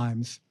Bolshevik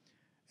times,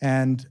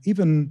 and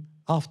even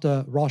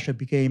after Russia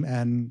became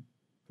an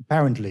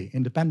apparently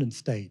independent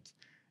state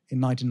in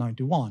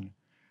 1991,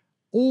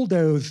 all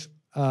those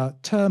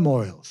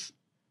turmoils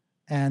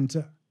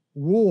and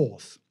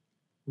wars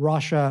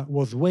Russia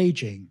was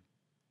waging,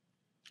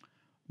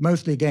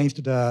 mostly against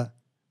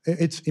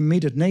its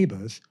immediate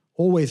neighbors,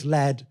 always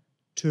led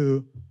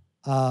to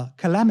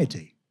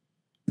calamity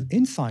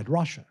inside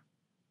Russia.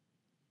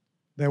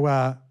 There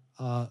were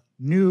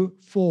new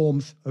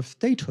forms of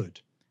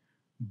statehood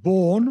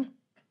born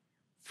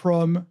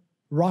from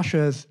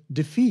Russia's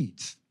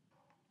defeats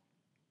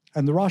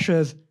and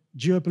Russia's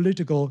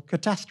geopolitical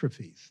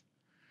catastrophes.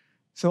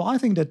 So I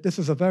think that this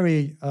is a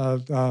very,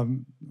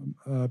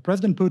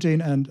 President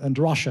Putin and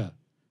Russia,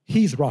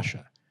 his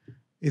Russia,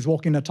 is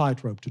walking a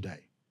tightrope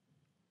today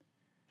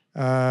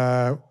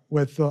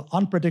with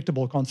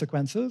unpredictable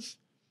consequences.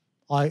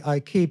 I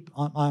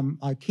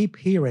keep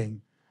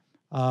hearing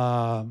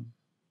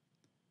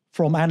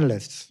from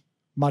analysts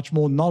much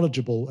more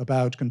knowledgeable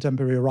about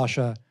contemporary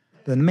Russia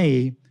than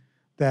me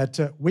that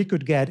we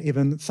could get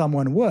even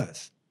someone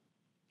worse.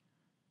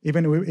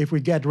 Even if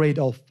we get rid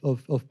of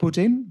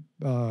Putin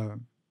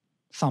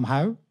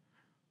somehow,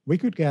 we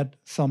could get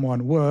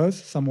someone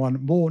worse, someone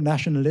more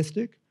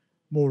nationalistic,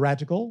 more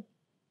radical,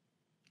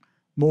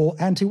 more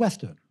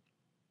anti-Western.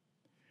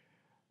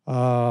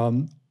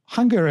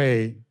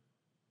 Hungary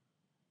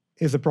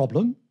is a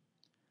problem.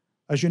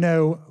 As you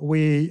know,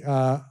 we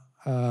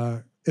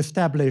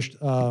established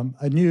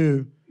a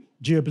new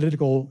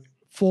geopolitical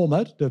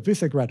format, the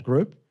Visegrad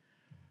Group,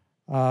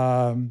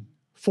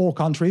 4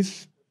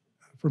 countries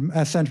from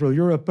Central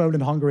Europe,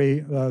 Poland,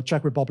 Hungary,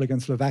 Czech Republic,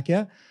 and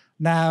Slovakia.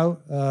 Now,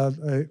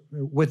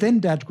 within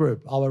that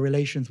group, our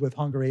relations with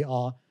Hungary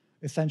are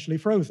essentially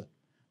frozen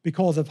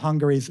because of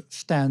Hungary's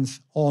stance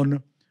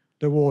on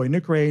the war in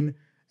Ukraine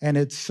and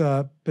its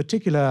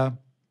particular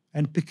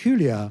and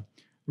peculiar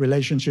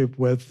relationship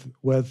with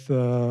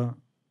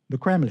the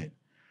Kremlin.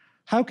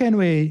 How can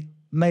we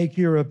make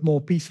Europe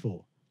more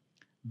peaceful?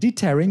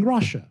 Deterring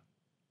Russia.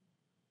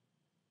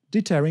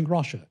 Deterring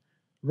Russia.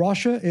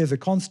 Russia is a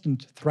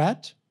constant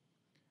threat.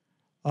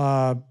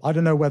 I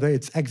don't know whether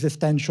it's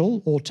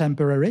existential or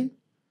temporary.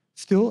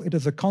 Still, it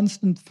is a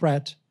constant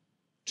threat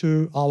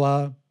to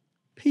our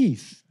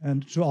peace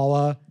and to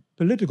our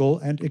political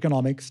and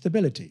economic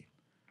stability.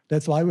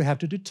 That's why we have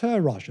to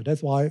deter Russia.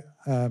 That's why,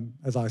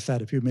 as I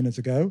said a few minutes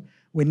ago,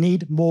 we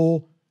need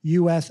more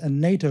US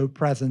and NATO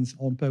presence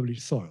on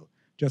Polish soil,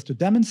 just to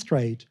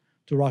demonstrate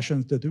to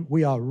Russians that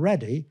we are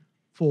ready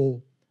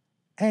for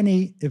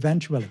any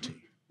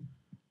eventuality,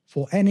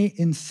 for any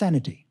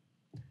insanity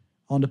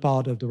on the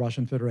part of the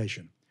Russian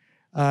Federation.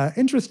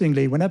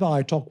 Interestingly, whenever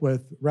I talk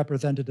with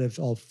representatives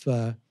of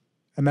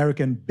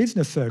American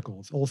business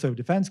circles, also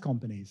defense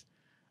companies,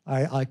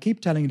 I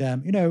keep telling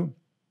them, you know,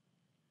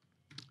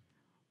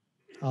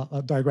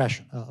 a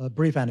digression, a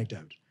brief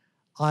anecdote.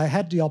 I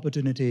had the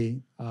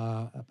opportunity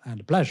and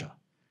the pleasure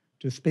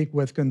to speak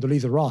with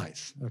Condoleezza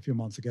Rice a few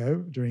months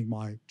ago during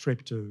my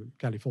trip to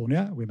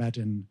California. We met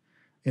in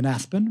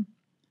Aspen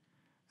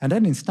and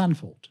then in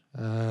Stanford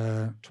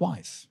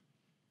twice.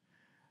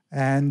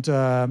 And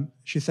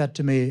she said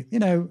to me, you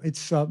know,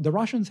 it's the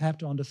Russians have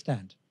to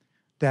understand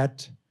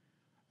that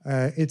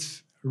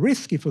it's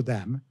risky for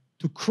them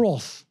to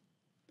cross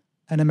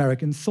an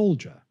American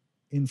soldier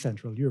in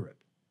Central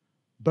Europe,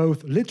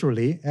 both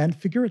literally and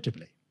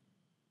figuratively.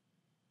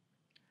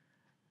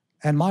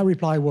 And my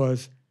reply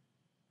was,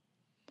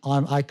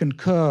 I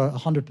concur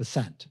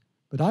 100%,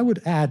 but I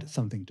would add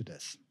something to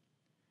this.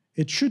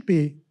 It should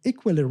be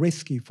equally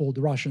risky for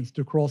the Russians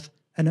to cross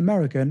an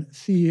American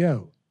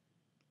CEO,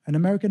 an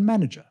American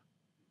manager,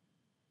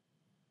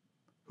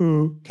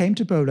 who came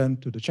to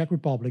Poland, to the Czech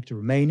Republic, to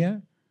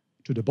Romania,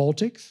 to the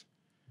Baltics,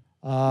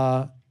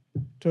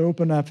 to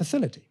open a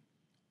facility,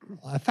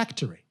 a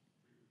factory,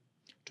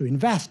 to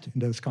invest in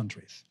those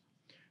countries.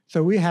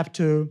 So we have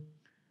to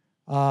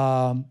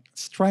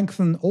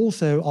strengthen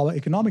also our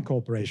economic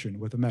cooperation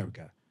with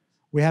America.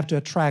 We have to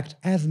attract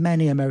as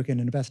many American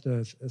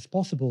investors as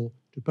possible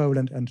to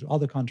Poland and to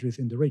other countries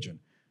in the region.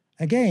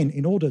 Again,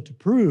 in order to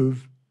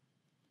prove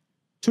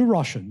to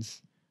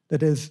Russians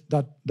that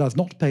does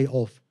not pay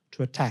off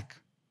to attack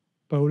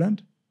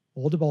Poland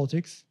or the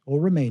Baltics or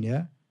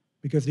Romania,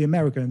 because the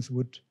Americans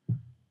would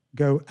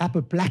go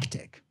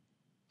apoplectic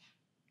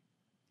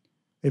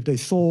if they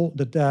saw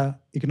that their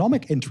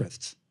economic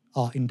interests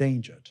are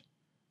endangered,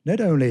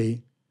 not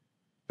only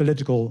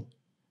political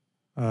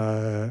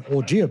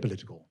or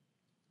geopolitical.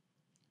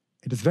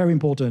 It is very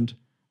important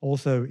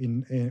also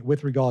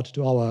with regard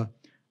to our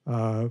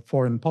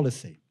foreign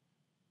policy.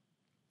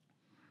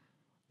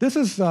 This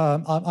is,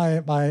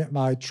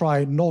 I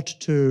try not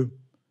to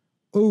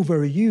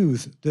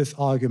overuse this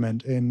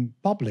argument in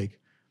public,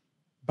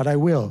 but I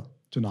will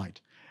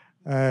tonight.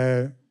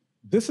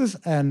 This is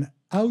an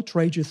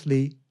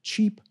outrageously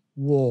cheap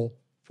war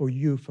for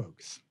you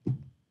folks.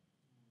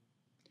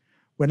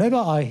 Whenever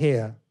I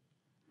hear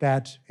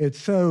that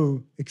it's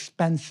so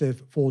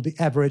expensive for the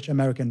average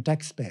American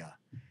taxpayer,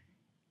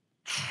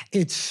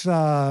 it's,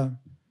 I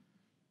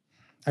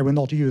will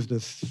not use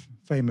this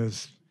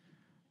famous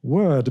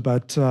word,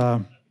 but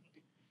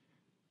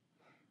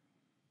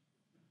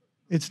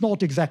it's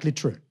not exactly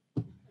true.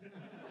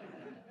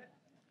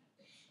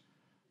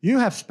 You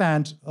have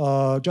spent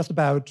just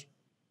about,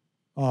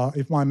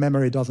 if my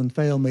memory doesn't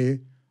fail me,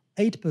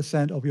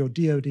 8% of your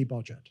DoD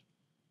budget.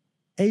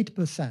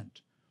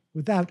 8%,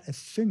 without a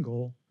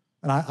single,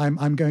 and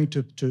I'm going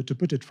to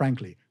put it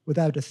frankly,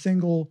 without a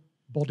single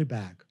body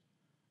bag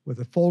with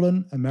a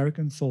fallen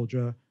American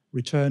soldier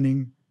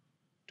returning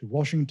to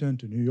Washington,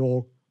 to New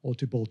York, or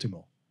to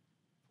Baltimore,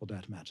 for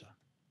that matter.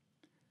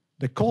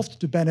 The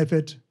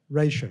cost-to-benefit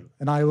ratio,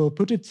 and I will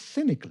put it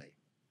cynically,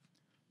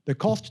 the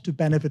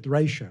cost-to-benefit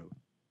ratio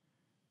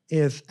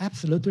is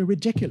absolutely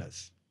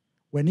ridiculous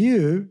when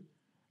you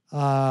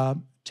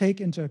take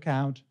into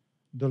account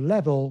the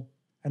level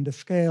and the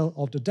scale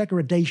of the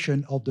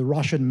degradation of the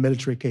Russian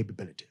military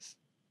capabilities.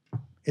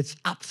 It's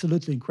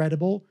absolutely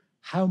incredible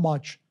how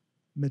much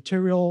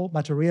material,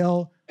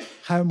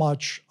 how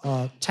much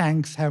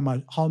tanks, how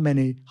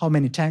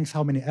many tanks,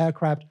 how many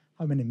aircraft,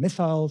 how many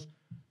missiles,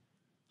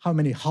 how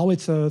many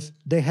howitzers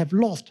they have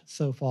lost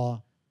so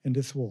far in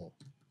this war.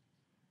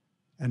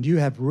 And you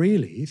have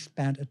really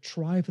spent a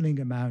trifling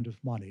amount of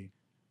money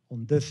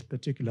on this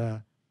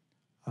particular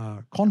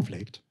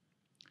conflict,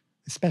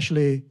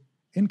 especially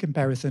in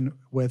comparison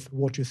with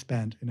what you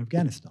spent in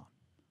Afghanistan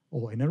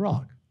or in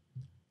Iraq,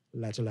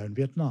 let alone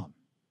Vietnam.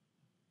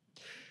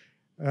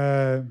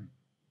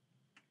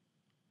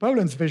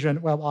 Poland's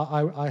vision, well,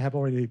 I have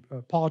already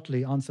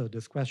partly answered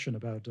this question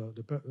about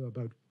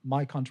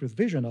my country's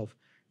vision of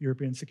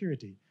European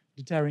security.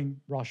 Deterring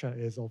Russia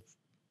is of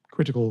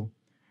critical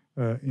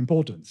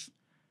importance.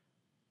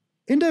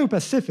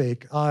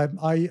 Indo-Pacific,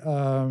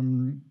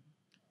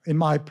 in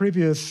my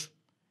previous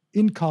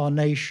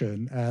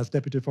incarnation as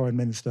Deputy Foreign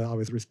Minister, I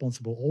was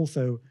responsible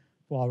also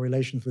for our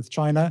relations with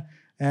China,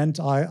 and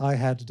I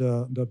had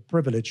the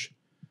privilege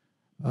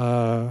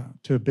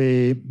to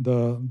be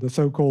the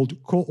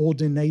so-called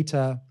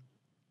coordinator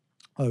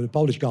of the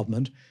Polish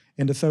government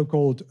in the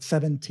so-called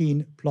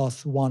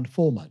 17+1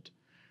 format,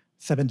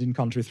 17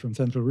 countries from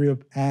Central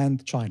Europe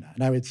and China.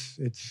 Now it's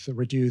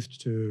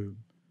reduced to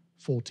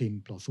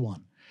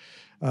 14+1.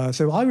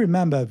 So I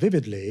remember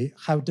vividly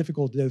how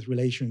difficult those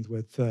relations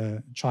with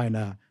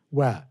China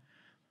were.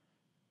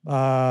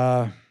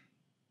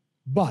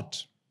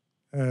 But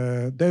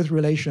those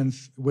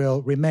relations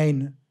will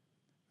remain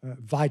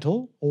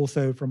vital,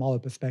 also from our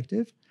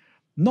perspective,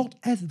 not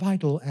as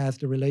vital as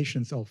the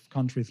relations of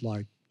countries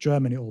like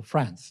Germany or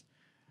France.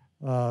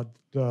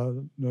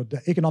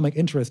 the economic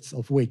interests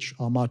of which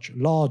are much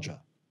larger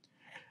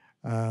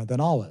than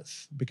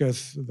ours,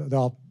 because there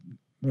are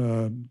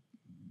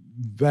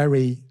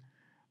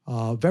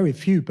very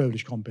few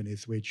Polish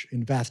companies which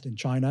invest in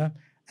China,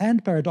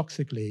 and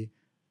paradoxically,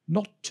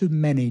 not too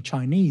many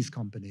Chinese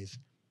companies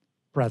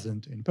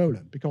present in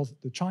Poland, because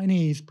the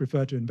Chinese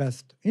prefer to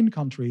invest in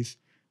countries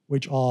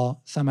which are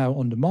somehow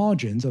on the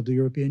margins of the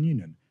European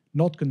Union,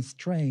 not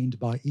constrained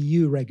by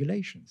EU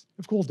regulations.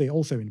 Of course, they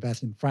also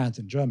invest in France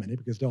and Germany,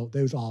 because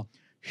those are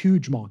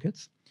huge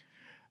markets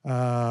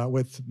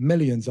with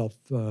millions of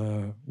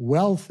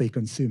wealthy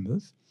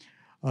consumers.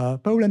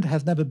 Poland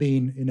has never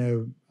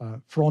been,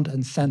 front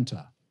and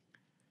center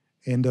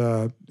in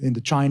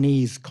the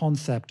Chinese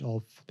concept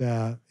of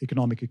their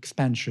economic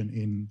expansion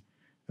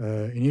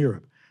in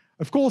Europe.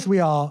 Of course, we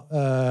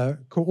are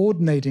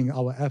coordinating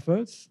our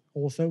efforts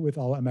also with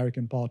our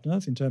American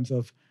partners in terms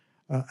of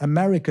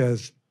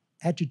America's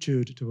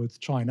attitude towards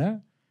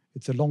China.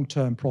 It's a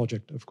long-term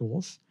project, of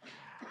course,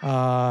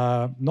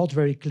 not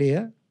very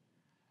clear,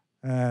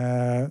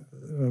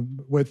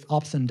 with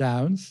ups and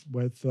downs,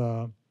 with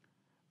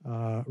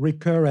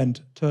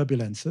recurrent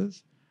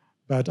turbulences.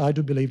 But I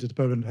do believe that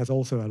Poland has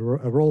also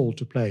a role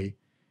to play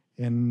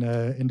in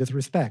this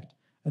respect.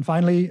 And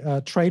finally,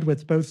 trade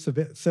with both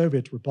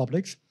Soviet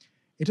republics.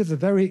 It is a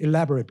very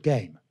elaborate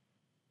game.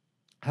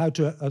 How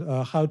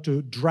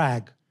to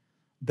drag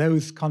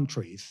those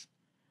countries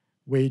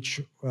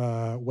which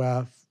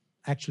were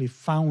actually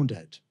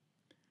founded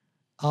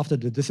after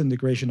the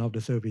disintegration of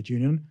the Soviet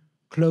Union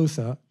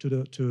closer to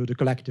the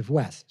collective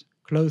West,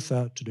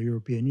 closer to the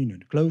European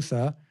Union,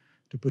 closer,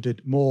 to put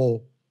it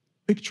more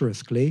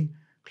picturesquely,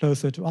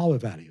 closer to our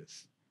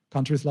values.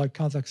 Countries like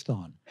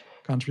Kazakhstan,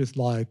 countries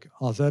like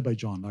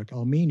Azerbaijan, like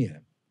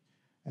Armenia,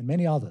 and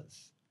many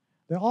others.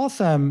 There are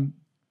some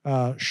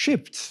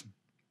shifts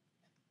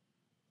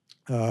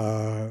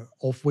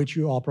of which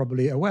you are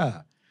probably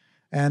aware.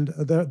 And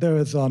there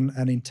is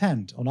an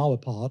intent on our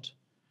part,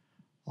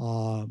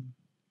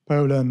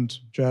 Poland,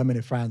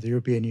 Germany, France, the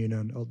European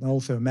Union, and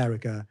also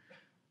America,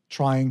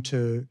 trying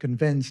to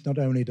convince not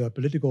only the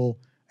political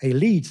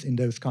elites in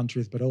those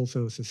countries, but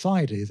also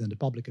societies and the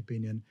public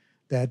opinion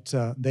that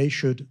they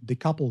should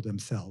decouple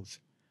themselves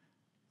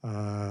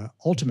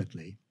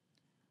ultimately,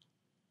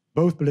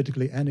 both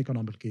politically and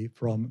economically,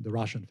 from the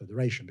Russian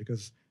Federation.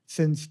 Because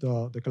since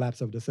the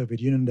collapse of the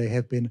Soviet Union, they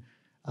have been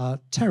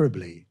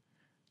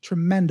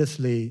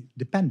tremendously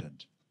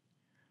dependent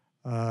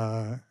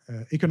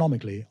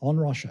economically on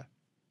Russia.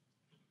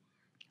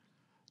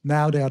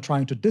 Now they are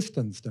trying to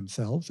distance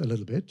themselves a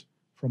little bit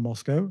from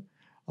Moscow,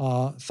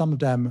 some of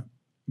them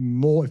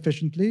more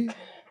efficiently,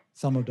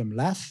 some of them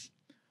less.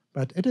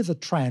 But it is a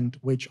trend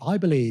which I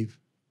believe,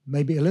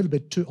 maybe a little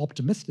bit too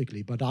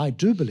optimistically, but I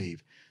do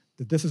believe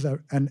that this is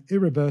an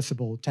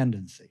irreversible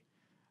tendency,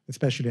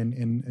 especially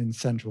in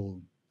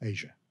Central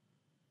Asia.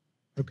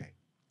 Okay.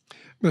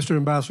 Mr.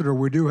 Ambassador,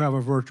 we do have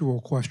a virtual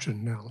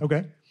question now.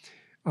 Okay.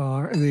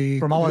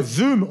 From our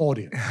Zoom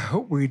audience.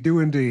 We do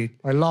indeed.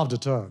 I love the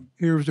term.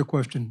 Here's the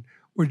question.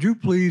 Would you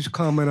please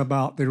comment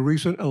about the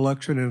recent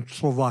election in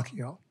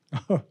Slovakia?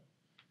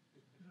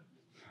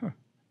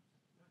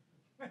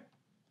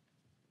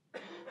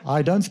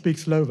 I don't speak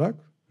Slovak,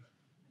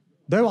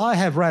 though I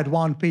have read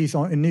one piece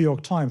in New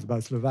York Times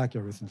about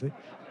Slovakia recently.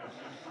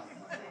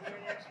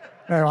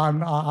 No,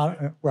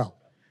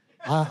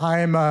 I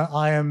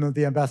am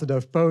the ambassador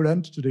of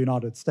Poland to the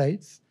United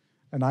States,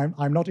 and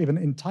I'm not even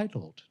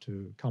entitled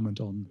to comment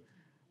on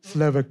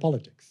Slovak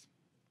politics.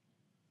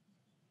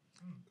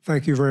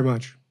 Thank you very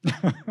much.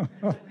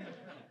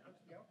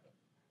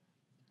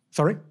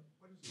 Sorry?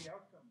 What is the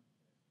outcome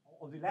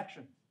of the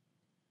election?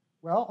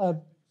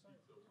 Well,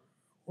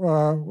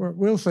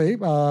 we'll see.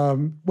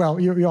 Well,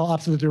 you're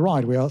absolutely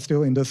right. We are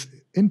still in this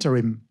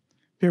interim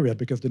period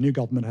because the new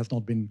government has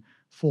not been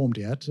formed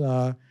yet.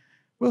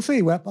 We'll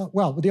see.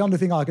 Well, the only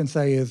thing I can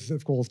say is,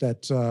 of course,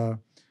 that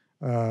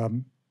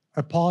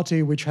a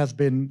party which has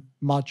been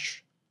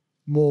much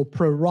more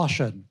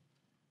pro-Russian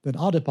than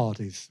other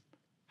parties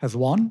has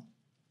won.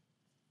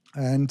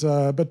 And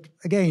but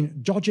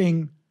again,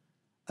 judging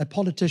a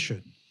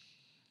politician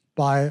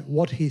by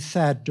what he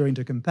said during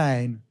the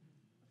campaign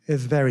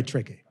is very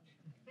tricky.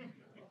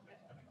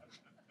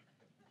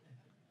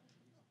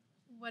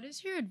 What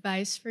is your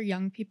advice for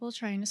young people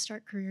trying to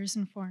start careers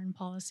in foreign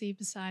policy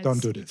besides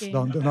Don't do this.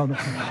 No.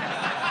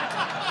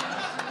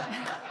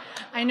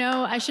 I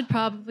know I should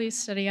probably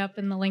study up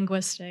in the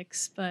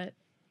linguistics, but...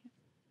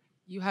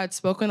 You had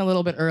spoken a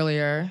little bit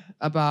earlier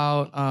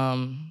about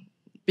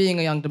being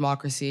a young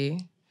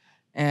democracy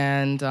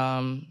and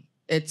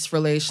its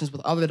relations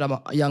with other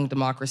young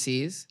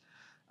democracies.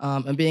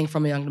 And being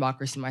from a young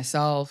democracy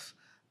myself,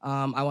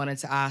 I wanted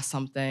to ask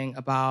something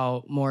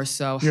about more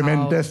so You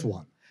mean this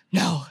one?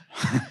 No,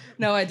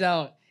 no, I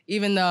don't.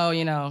 Even though,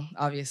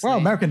 obviously. Well,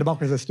 American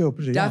democracy is still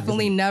pretty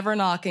definitely young, never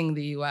knocking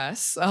the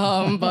U.S.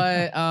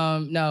 But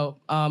no,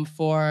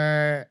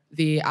 for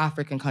the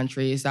African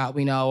countries that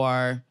we know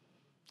are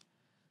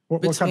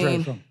What country are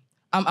you from?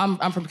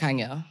 I'm from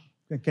Kenya.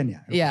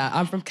 Kenya. Okay. Yeah,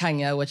 I'm from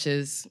Kenya, which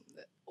is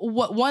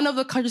one of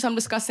the countries I'm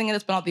discussing it,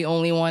 it's not the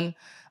only one,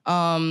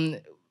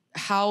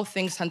 how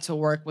things tend to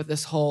work with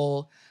this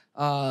whole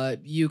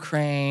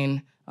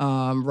Ukraine,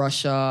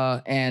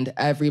 Russia, and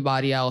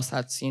everybody else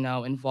that's,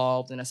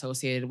 involved and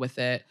associated with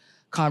it.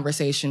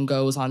 Conversation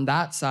goes on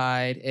that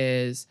side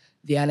is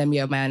the enemy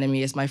of my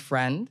enemy is my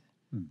friend.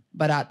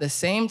 But at the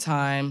same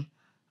time,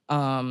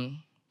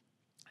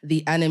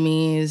 the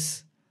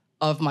enemies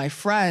of my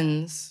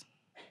friends,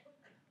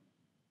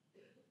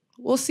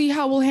 we'll see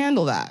how we'll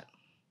handle that,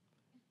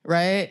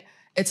 right?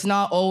 It's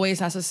not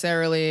always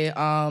necessarily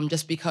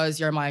just because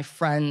you're my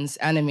friend's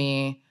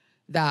enemy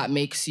that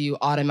makes you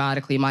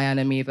automatically my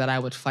enemy that I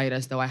would fight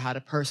as though I had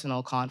a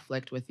personal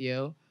conflict with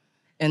you,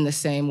 in the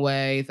same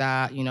way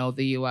that,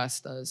 the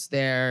US does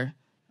their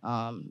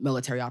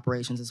military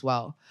operations as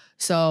well.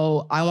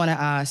 So I want to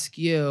ask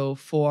you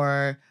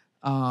for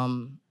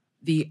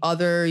the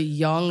other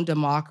young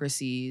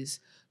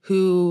democracies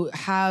who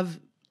have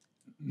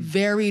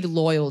varied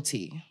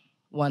loyalty,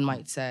 one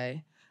might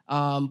say,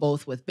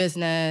 both with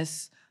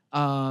business,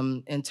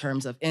 in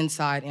terms of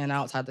inside and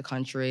outside the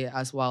country,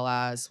 as well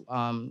as,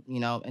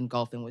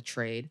 engulfing with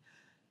trade.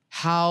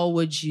 How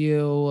would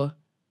you,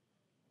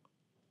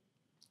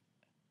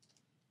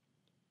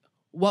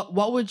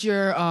 what would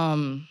your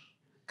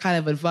kind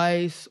of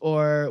advice,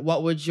 or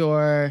what would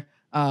your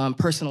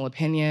personal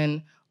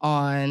opinion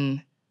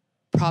on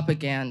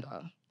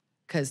propaganda?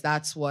 Because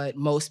that's what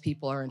most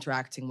people are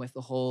interacting with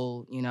the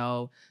whole,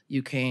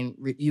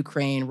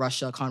 Ukraine,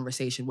 Russia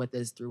conversation with,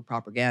 is through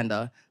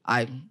propaganda.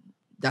 I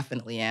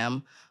definitely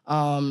am.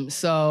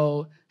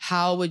 So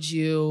how would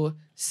you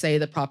say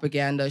the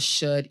propaganda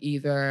should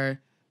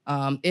either,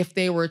 if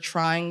they were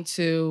trying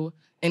to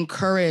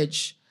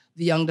encourage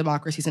the young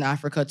democracies in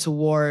Africa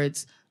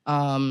towards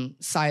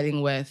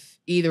siding with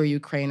either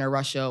Ukraine or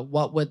Russia,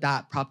 what would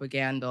that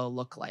propaganda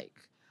look like?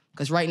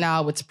 Because right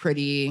now it's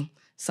pretty,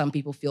 some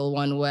people feel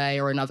one way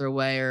or another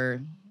way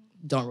or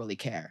don't really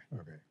care.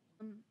 Okay.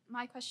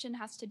 My question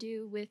has to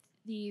do with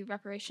the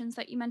reparations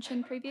that you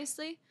mentioned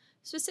previously.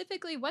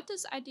 Specifically, what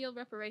does ideal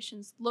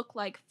reparations look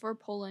like for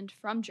Poland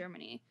from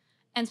Germany?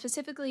 And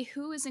specifically,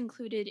 who is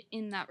included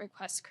in that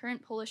request?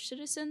 Current Polish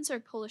citizens or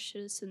Polish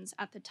citizens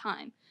at the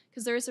time?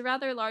 Because there is a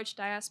rather large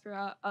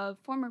diaspora of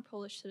former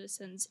Polish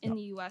citizens in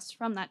the US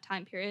from that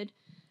time period.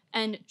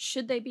 And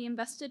should they be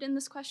invested in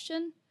this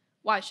question?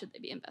 Why should they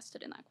be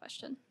invested in that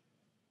question?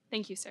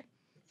 Thank you, sir.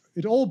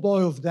 It all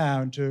boils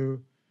down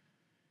to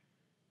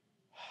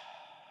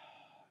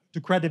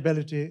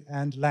credibility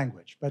and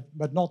language,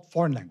 but not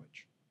foreign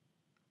language.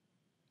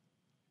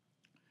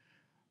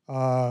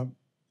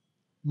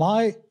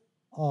 My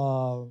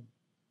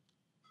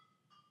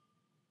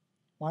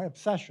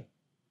obsession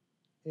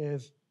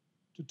is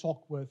to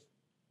talk with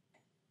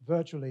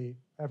virtually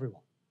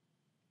everyone,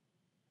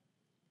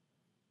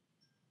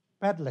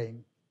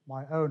 peddling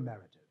my own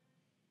narrative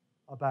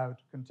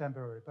about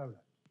contemporary Poland,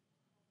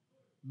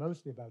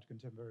 mostly about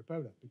contemporary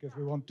Poland, because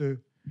we want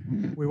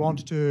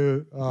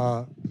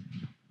to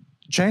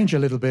change a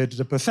little bit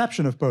the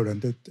perception of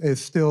Poland. It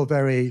is still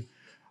very,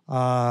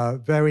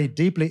 very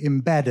deeply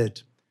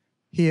embedded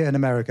here in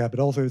America, but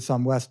also in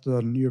some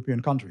Western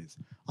European countries.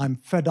 I'm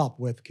fed up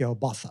with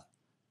kielbasa.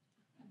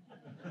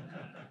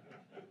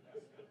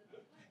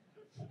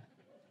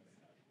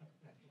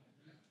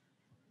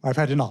 I've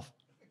had enough.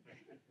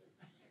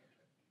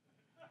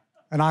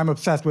 And I'm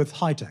obsessed with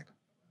high tech.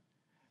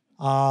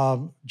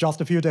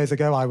 Just a few days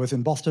ago, I was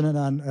in Boston,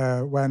 and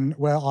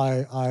where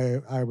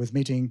I was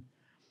meeting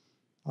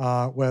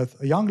with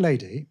a young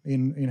lady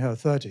in her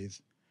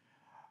 30s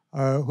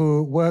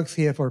who works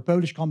here for a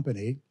Polish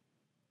company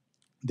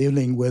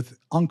dealing with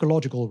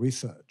oncological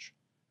research.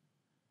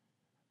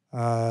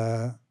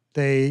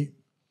 They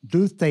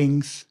do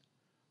things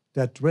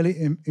that really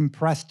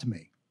impressed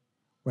me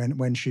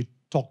when she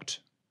talked.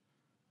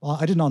 Well,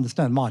 I didn't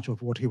understand much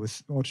of what she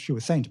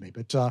was saying to me,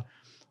 but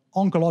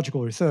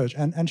oncological research.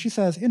 And she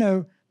says,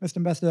 Mr.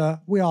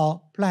 Ambassador, we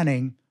are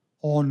planning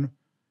on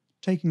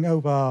taking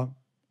over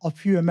a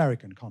few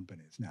American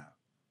companies now.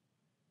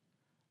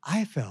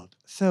 I felt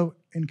so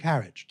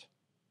encouraged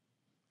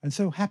and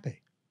so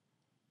happy.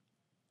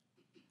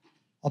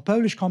 A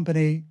Polish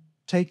company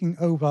taking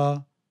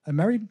over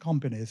American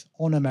companies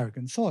on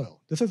American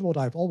soil. This is what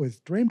I've always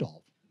dreamed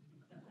of.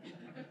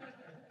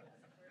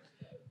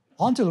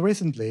 Until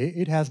recently,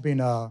 it has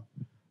been a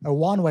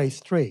one-way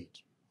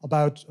street.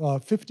 About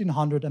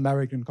 1,500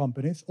 American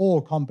companies,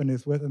 all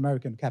companies with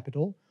American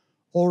capital,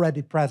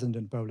 already present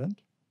in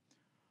Poland.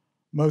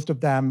 Most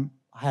of them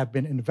have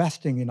been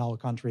investing in our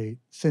country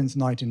since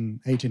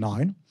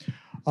 1989,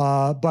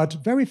 but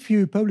very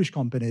few Polish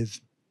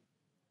companies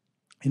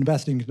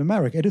investing in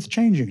America. It is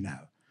changing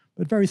now,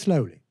 but very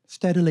slowly,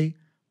 steadily,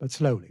 but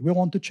slowly. We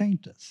want to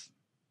change this.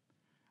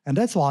 And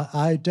that's why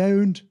I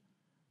don't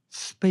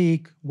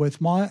speak with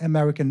my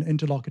American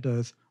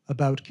interlocutors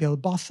about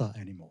kielbasa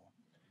anymore.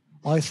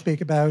 I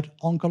speak about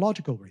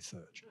oncological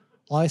research.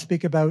 I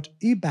speak about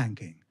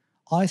e-banking.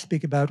 I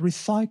speak about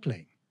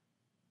recycling.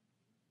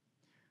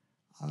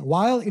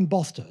 While in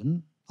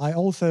Boston, I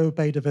also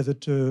paid a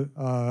visit to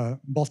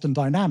Boston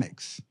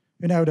Dynamics.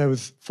 You know,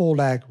 those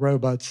four-leg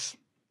robots.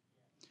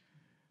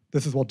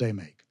 This is what they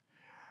make.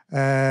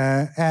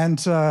 I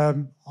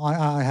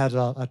had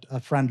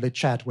a friendly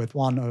chat with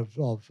one of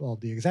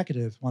the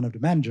executives, one of the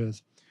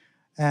managers,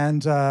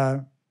 and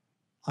I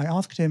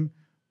asked him,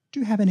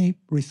 do you have any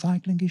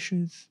recycling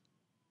issues?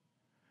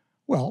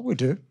 Well, we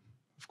do,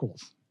 of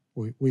course.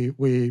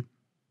 We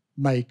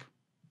make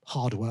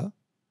hardware,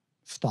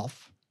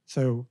 stuff,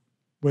 so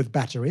with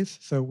batteries,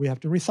 so we have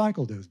to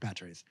recycle those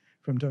batteries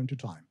from time to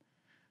time.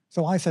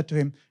 So I said to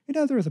him, you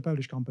know, there is a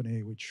Polish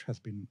company which has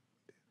been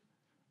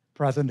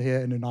present here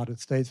in the United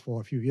States for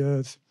a few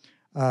years,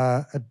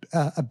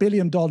 $1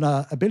 billion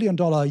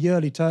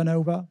yearly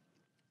turnover,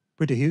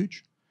 pretty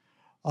huge,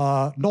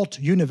 not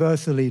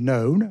universally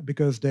known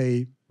because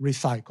they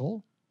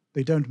recycle.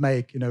 They don't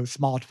make, you know,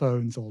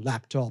 smartphones or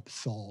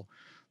laptops, or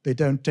they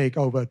don't take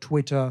over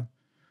Twitter.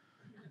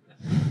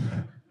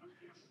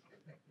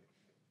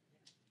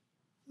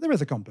 There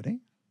is a company.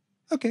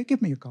 Okay,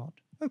 give me a card.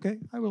 Okay,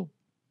 I will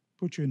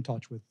put you in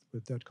touch with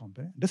that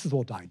company. This is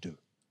what I do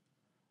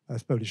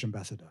as Polish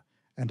ambassador.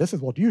 And this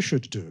is what you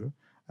should do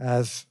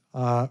as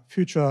a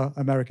future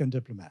American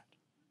diplomat.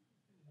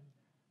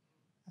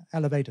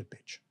 Elevator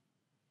pitch.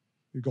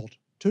 You got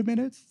 2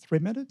 minutes, 3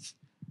 minutes,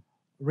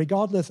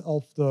 regardless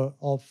of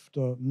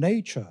the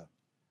nature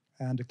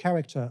and the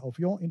character of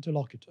your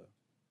interlocutor.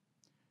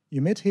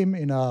 You meet him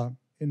in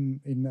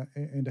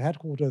the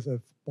headquarters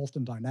of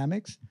Boston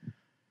Dynamics.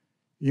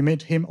 You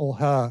meet him or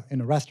her in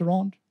a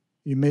restaurant.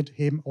 You meet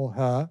him or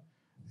her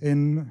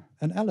in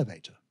an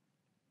elevator.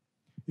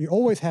 You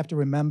always have to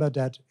remember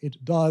that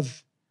it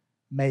does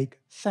make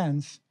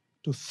sense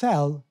to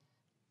sell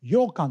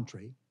your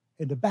country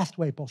in the best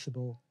way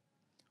possible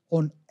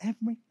on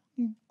every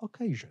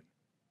occasion.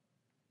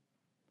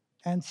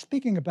 And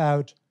speaking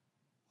about,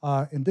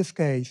 in this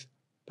case,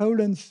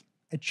 Poland's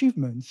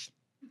achievements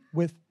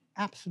with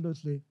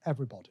absolutely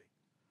everybody,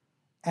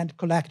 and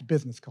collect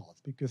business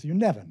cards, because you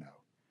never know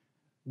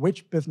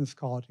which business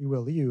card you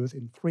will use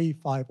in 3,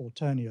 5, or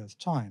 10 years'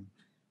 time.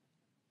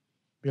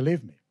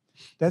 Believe me.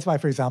 That's why,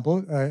 for example,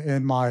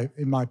 in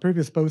my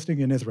previous posting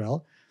in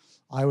Israel,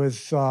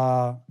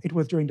 it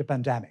was during the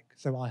pandemic,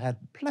 so I had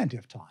plenty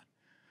of time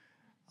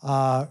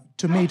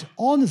to meet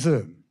on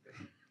Zoom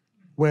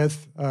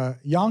with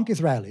young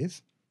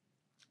Israelis,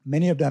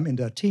 many of them in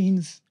their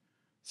teens,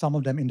 some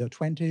of them in their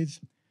 20s,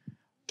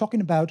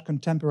 talking about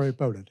contemporary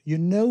Poland. You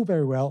know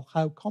very well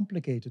how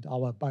complicated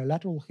our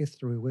bilateral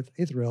history with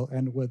Israel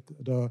and with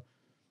the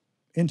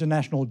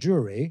international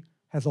jury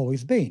has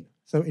always been.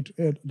 So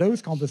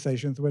those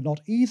conversations were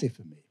not easy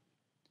for me.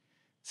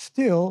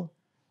 Still,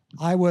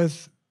 I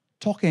was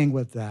talking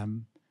with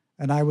them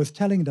and I was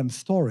telling them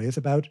stories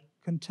about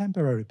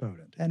contemporary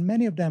Poland. And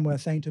many of them were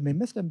saying to me,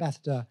 Mr.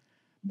 Ambassador,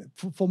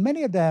 for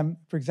many of them,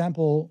 for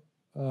example,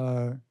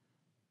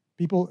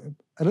 people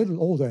a little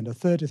older in their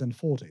 30s and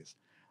 40s,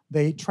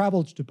 they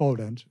traveled to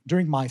Poland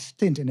during my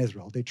stint in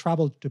Israel. They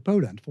traveled to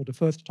Poland for the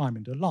first time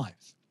in their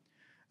lives.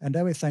 And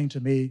they were saying to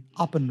me,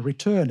 upon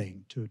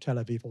returning to Tel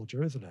Aviv or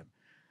Jerusalem,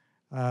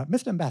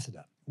 Mr.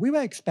 Ambassador, we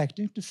were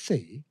expecting to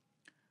see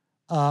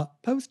a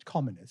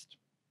post-communist,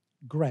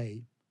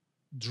 grey,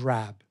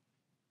 drab,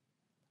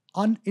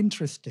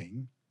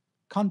 uninteresting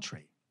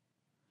country,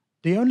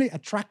 the only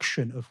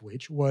attraction of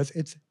which was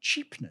its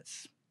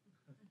cheapness.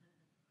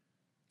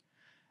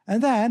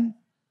 And then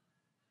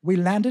we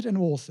landed in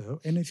Warsaw,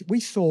 and we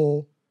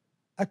saw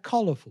a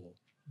colorful,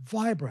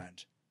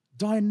 vibrant,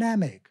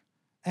 dynamic,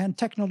 and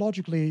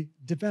technologically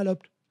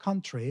developed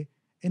country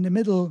in the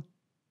middle of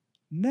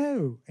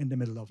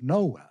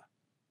nowhere,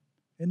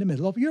 in the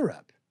middle of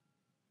Europe.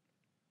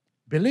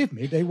 Believe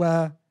me, they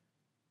were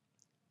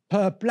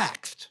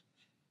perplexed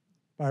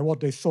by what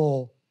they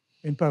saw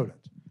in Poland.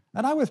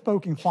 And I was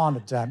poking fun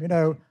at them. You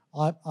know,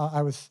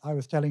 I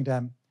was telling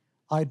them,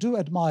 I do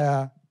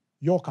admire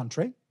your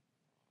country.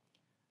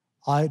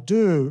 I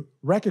do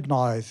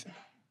recognize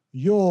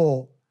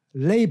your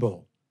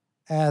label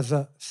as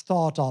a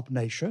startup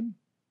nation.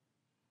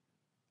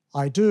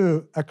 I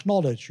do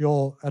acknowledge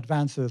your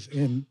advances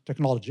in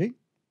technology.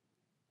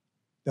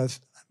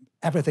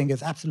 Everything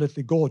is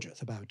absolutely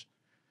gorgeous about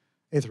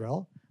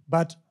Israel.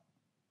 But,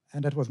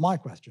 and that was my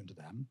question to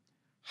them,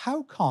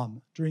 how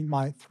come during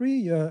my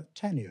 3-year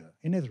tenure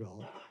in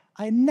Israel,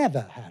 I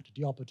never had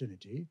the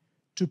opportunity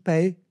to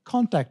pay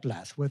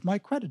contactless with my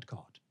credit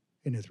card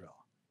in Israel?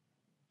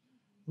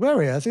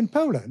 Whereas in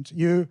Poland,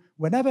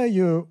 whenever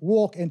you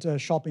walk into a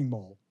shopping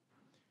mall,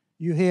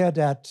 you hear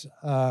that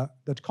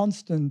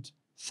constant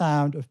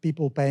sound of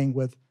people paying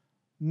with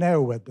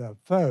their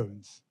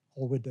phones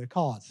or with their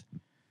cards,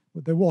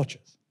 with their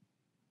watches,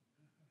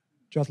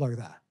 just like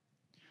that.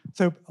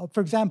 So,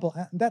 for example,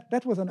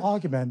 that was an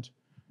argument,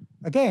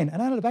 again,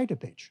 an elevator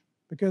pitch,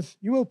 because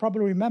you will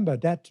probably remember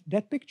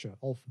that picture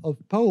of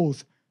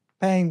Poles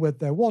paying with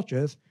their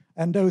watches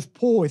and those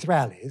poor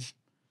Israelis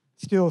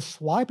still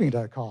swiping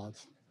their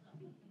cards.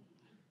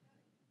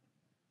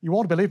 You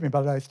won't believe me,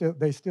 but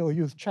they still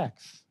use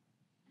checks.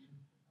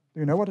 Do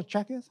you know what a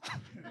check is?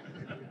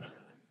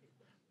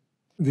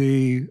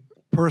 the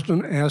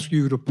person asks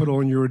you to put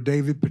on your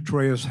David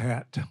Petraeus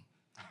hat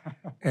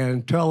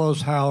and tell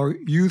us how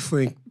you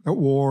think the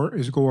war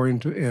is going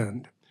to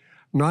end.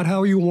 Not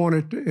how you want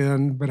it to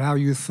end, but how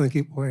you think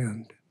it will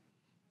end.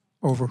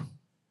 Over.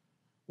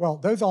 Well,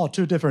 those are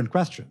two different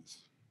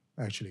questions,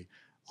 actually.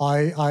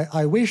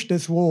 I wish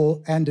this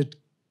war ended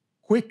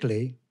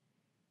quickly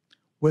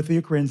with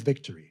Ukraine's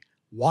victory.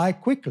 Why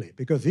quickly?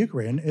 Because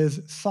Ukraine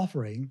is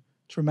suffering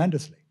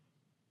tremendously.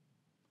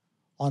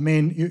 I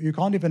mean, you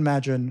can't even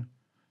imagine,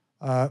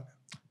 to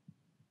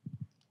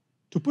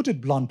put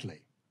it bluntly,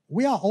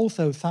 we are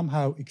also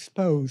somehow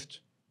exposed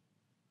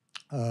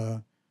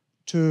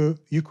to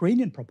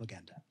Ukrainian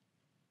propaganda.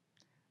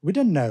 We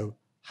don't know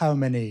how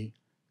many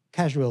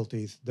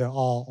casualties there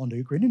are on the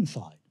Ukrainian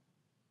side.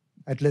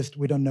 At least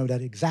we don't know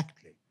that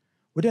exactly.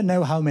 We don't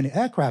know how many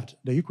aircraft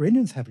the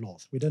Ukrainians have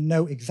lost. We don't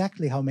know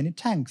exactly how many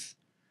tanks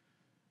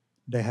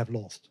they have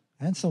lost,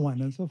 and so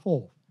on and so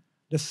forth.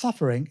 The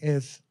suffering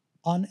is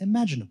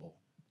unimaginable.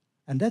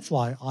 And that's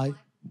why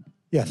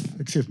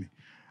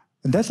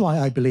and that's why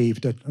I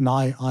believe that, and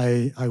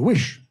I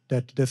wish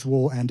that this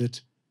war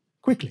ended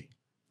quickly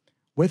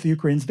with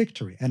Ukraine's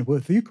victory and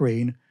with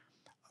Ukraine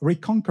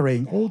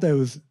reconquering all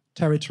those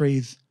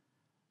territories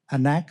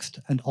annexed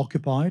and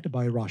occupied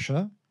by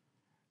Russia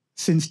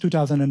since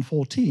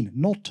 2014,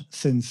 not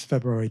since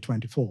February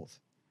 24th,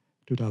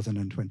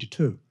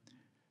 2022.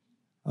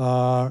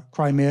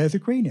 Crimea is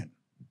Ukrainian.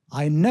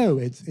 I know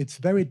it's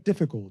very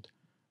difficult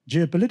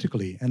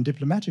geopolitically and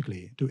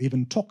diplomatically to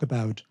even talk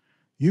about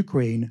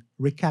Ukraine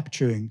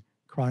recapturing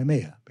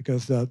Crimea,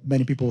 because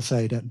many people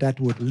say that that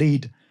would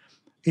lead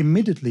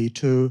immediately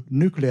to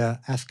nuclear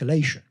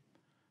escalation,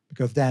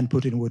 because then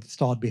Putin would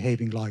start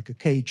behaving like a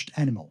caged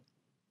animal.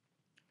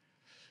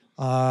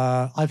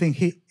 I think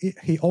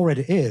he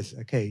already is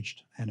a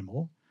caged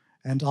animal,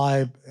 and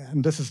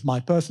this is my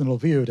personal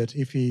view, that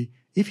if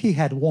he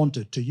had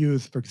wanted to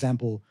use, for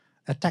example,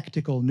 a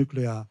tactical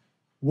nuclear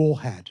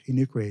warhead in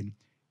Ukraine,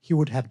 he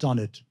would have done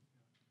it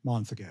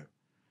months ago.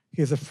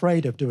 He is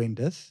afraid of doing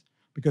this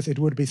because it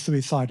would be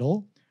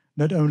suicidal,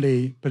 not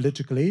only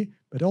politically,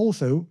 but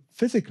also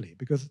physically,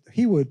 because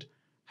he would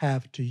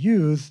have to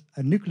use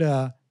a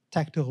nuclear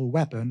tactical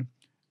weapon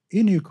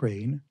in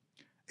Ukraine,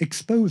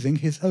 exposing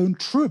his own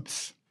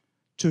troops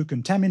to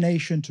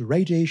contamination, to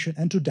radiation,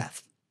 and to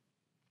death.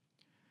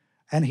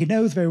 And he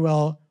knows very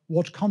well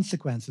what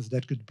consequences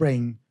that could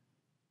bring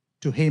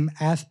to him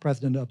as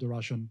president of the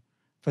Russian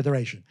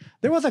Federation.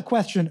 There was a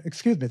question,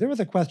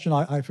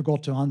 I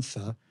forgot to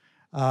answer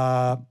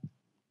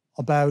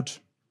about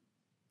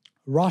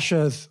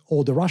Russia's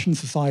or the Russian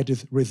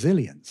society's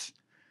resilience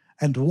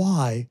and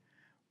why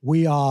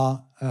we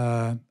are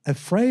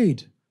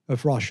afraid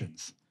of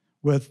Russians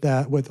with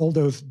all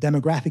those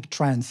demographic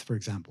trends, for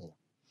example,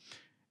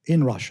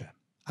 in Russia.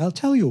 I'll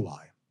tell you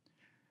why.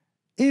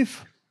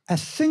 If a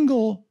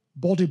single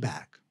body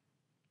bag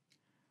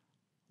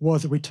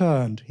was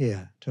returned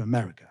here to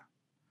America,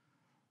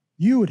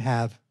 you would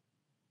have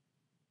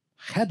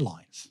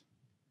headlines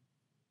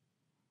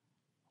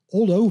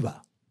all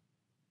over.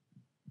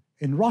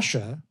 In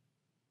Russia,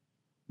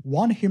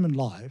 one human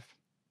life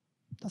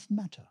doesn't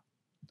matter.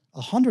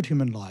 100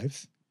 human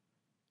lives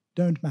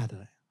don't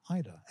matter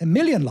either. 1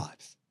 million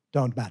lives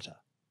don't matter.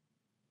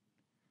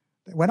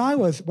 When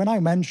I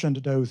mentioned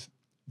those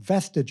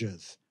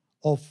vestiges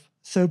of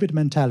Soviet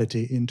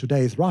mentality in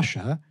today's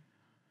Russia,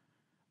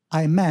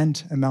 I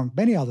meant, among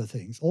many other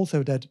things,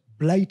 also that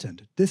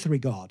blatant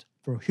disregard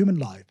for human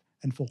life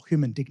and for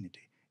human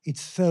dignity.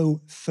 It's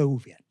so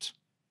Soviet.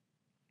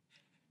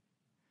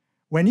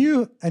 And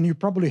you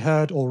probably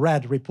heard or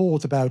read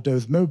reports about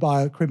those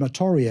mobile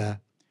crematoria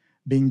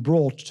being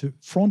brought to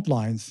front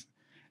lines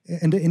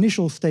in the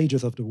initial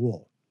stages of the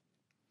war.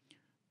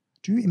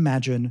 Do you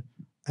imagine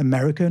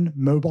American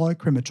mobile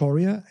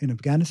crematoria in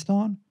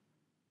Afghanistan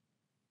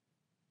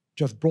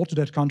just brought to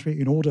that country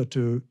in order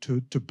to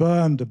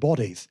burn the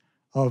bodies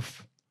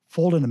of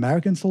fallen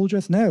American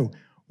soldiers? No,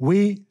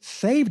 we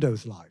save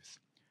those lives.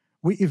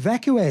 We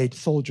evacuate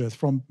soldiers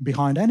from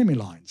behind enemy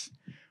lines.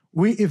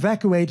 We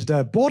evacuate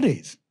their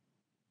bodies,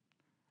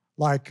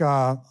 like,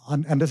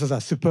 and this is a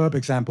superb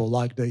example,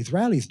 like the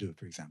Israelis do,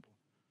 for example.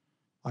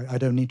 I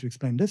don't need to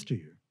explain this to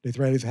you. The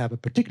Israelis have a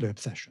particular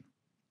obsession.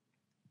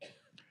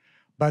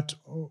 But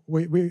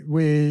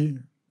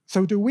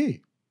so do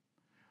we.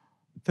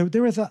 So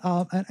there is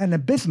an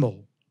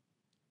abysmal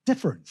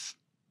difference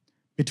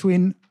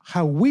between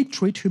how we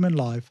treat human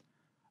life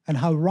and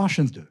how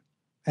Russians do.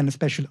 And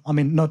especially, I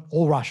mean, not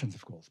all Russians,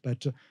 of course,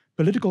 but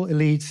political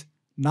elites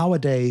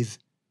nowadays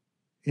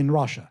in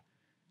Russia.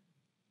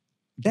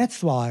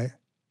 That's why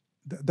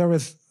there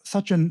is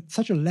such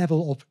a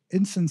level of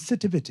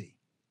insensitivity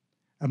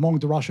among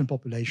the Russian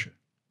population.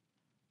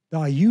 They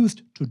are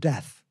used to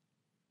death.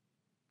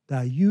 They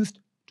are used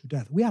to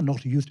death. We are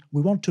not used.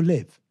 We want to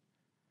live.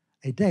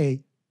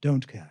 They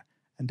don't care.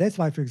 And that's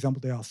why, for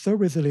example, they are so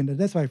resilient. And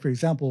that's why, for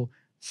example,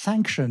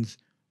 sanctions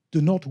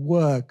do not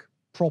work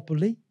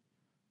properly,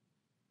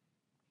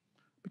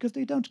 because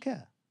they don't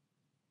care.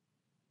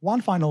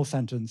 One final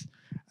sentence.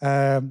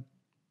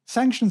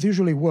 sanctions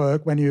usually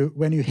work when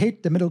you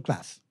hit the middle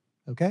class,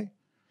 okay?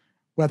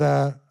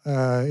 Whether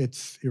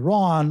it's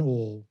Iran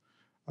or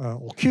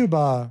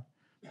Cuba,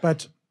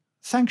 but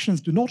sanctions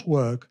do not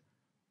work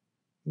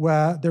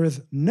where there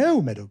is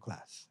no middle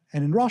class.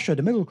 And in Russia,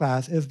 the middle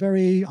class is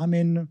very, I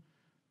mean,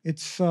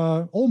 it's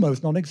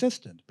almost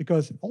non-existent,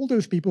 because all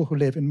those people who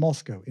live in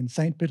Moscow, in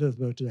St.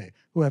 Petersburg today,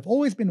 who have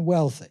always been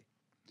wealthy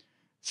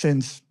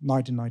since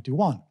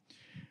 1991,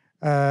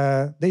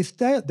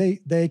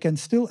 they can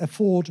still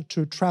afford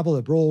to travel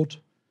abroad.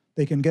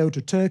 They can go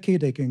to Turkey,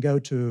 they can go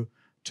to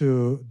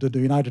the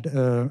United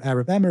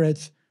Arab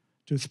Emirates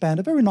to spend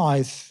a very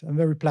nice and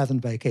very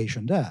pleasant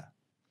vacation there.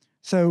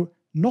 So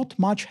not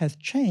much has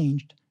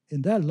changed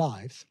in their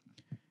lives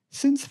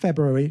since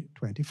February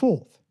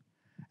 24th.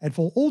 And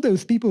for all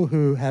those people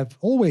who have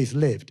always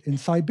lived in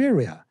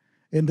Siberia,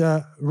 in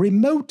the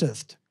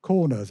remotest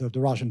corners of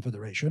the Russian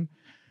Federation,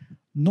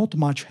 not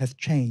much has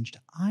changed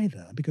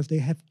either, because they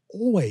have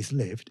always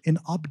lived in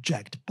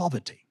abject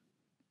poverty.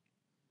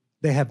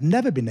 They have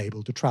never been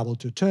able to travel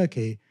to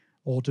Turkey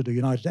or to the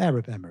United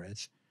Arab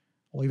Emirates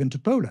or even to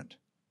Poland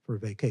for a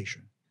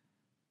vacation.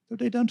 So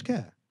they don't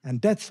care.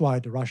 And that's why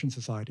the Russian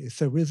society is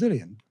so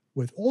resilient.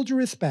 With all due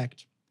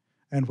respect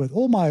and with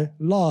all my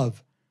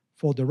love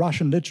for the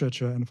Russian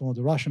literature and for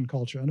the Russian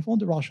culture and for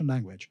the Russian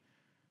language,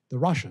 the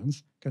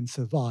Russians can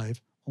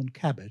survive on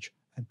cabbage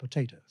and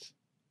potatoes.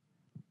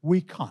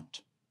 We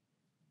can't.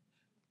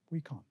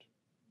 We can't.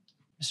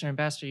 Mr.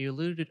 Ambassador, you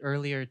alluded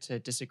earlier to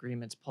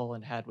disagreements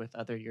Poland had with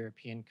other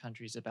European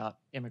countries about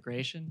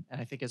immigration. And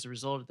I think as a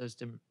result of those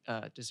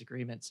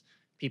disagreements,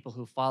 people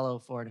who follow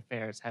foreign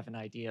affairs have an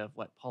idea of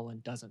what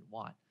Poland doesn't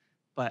want.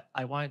 But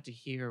I wanted to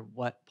hear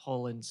what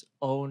Poland's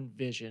own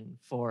vision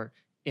for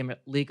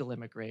legal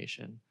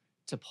immigration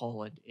to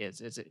Poland is.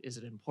 Is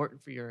it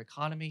important for your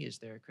economy? Is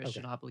there a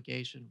Christian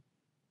obligation?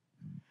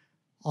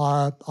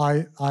 I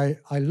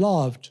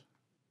loved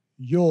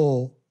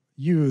your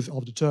use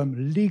of the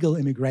term legal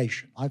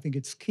immigration. I think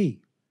it's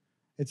key.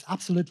 It's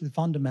absolutely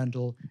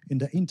fundamental in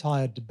the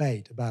entire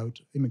debate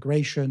about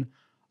immigration,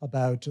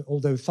 about all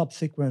those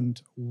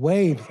subsequent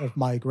waves of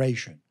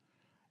migration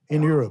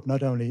in Europe,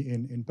 not only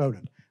in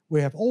Poland.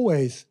 We have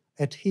always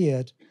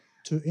adhered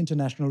to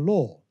international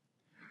law.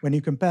 When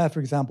you compare,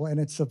 for example, and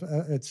it's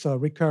a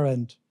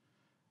recurrent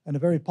and a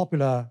very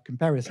popular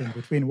comparison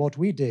between what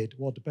we did,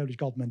 what the Polish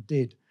government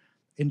did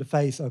in the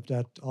face of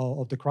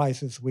the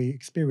crisis we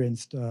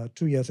experienced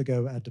 2 years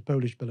ago at the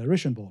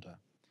Polish-Belarusian border,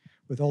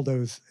 with all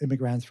those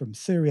immigrants from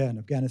Syria and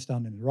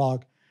Afghanistan and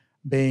Iraq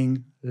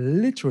being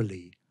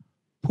literally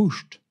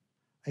pushed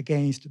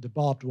against the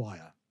barbed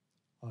wire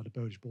of the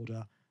Polish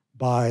border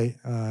by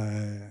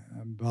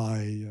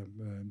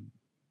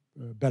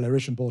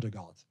Belarusian border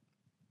guards.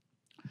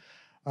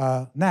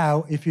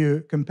 Now, if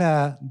you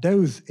compare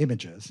those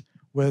images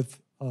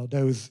with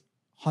those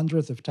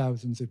hundreds of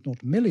thousands, if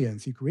not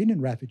millions,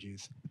 Ukrainian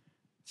refugees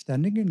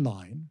standing in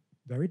line,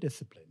 very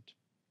disciplined,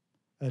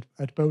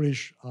 at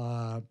Polish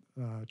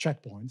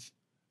checkpoints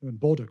and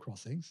border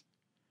crossings,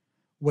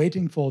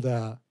 waiting for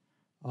the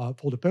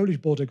Polish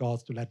border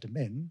guards to let them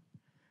in.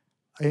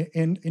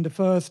 In the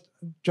first,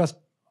 just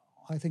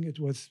I think it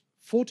was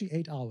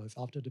 48 hours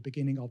after the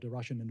beginning of the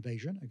Russian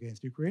invasion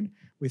against Ukraine,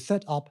 we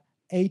set up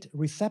 8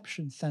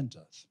 reception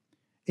centers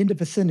in the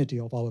vicinity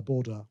of our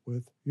border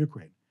with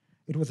Ukraine.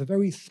 It was a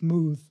very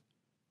smooth,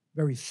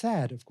 very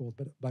sad, of course,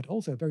 but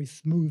also a very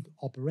smooth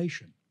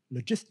operation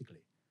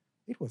logistically.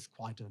 It was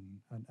quite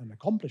an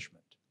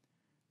accomplishment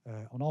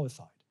on our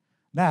side.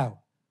 Now,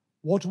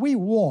 what we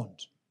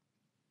want,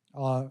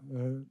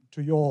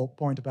 to your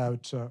point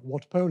about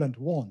what Poland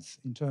wants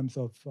in terms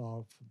of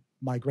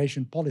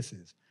migration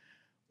policies,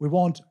 we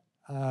want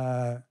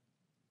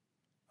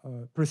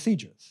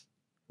procedures.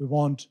 We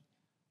want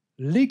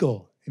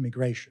legal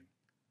immigration.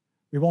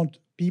 We want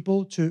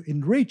people to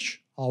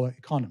enrich our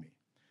economy.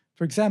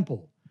 For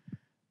example,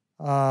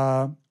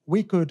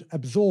 we could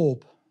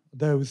absorb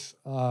those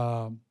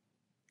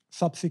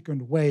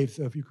subsequent waves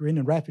of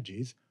Ukrainian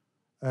refugees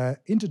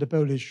into the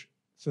Polish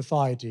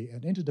society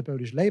and into the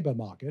Polish labor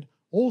market,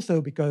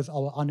 also because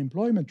our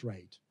unemployment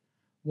rate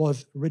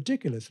was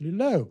ridiculously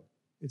low.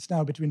 It's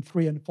now between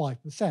 3% and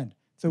 5%.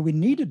 So we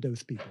needed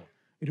those people.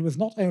 It was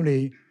not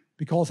only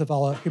because of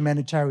our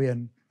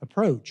humanitarian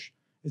approach.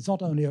 It's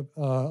not only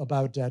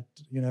about that,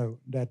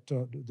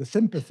 the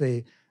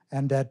sympathy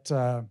and that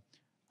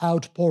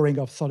outpouring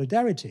of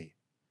solidarity.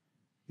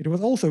 It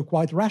was also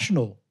quite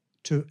rational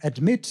to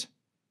admit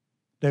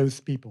those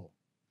people.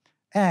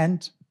 And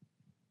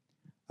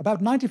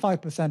about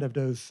 95% of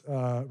those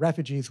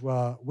refugees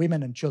were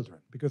women and children,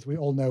 because we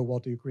all know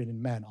what the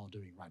Ukrainian men are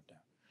doing right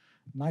now.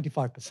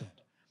 95%.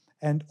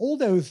 And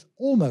almost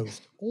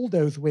all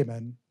those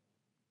women,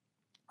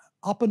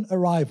 upon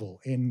arrival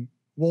in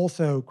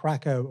Warsaw,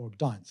 Krakow, or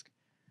Gdańsk,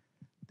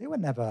 they were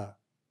never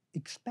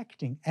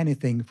expecting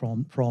anything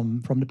from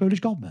the Polish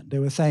government. They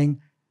were saying,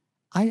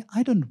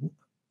 I don't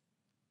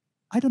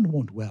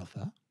want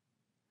welfare.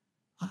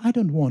 I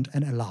don't want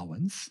an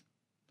allowance.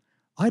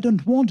 I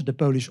don't want the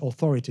Polish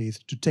authorities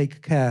to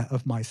take care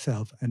of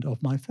myself and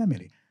of my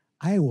family.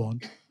 I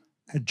want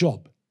a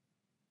job.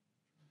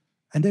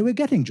 And they were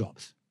getting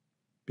jobs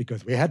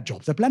because we had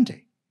jobs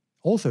aplenty,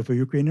 also for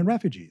Ukrainian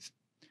refugees.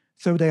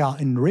 So they are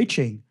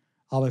enriching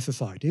our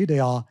society. They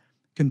are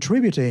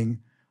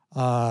contributing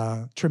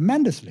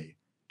tremendously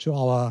to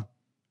our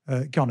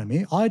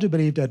economy. I do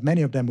believe that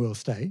many of them will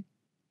stay.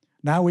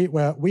 Now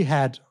we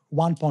had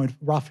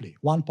roughly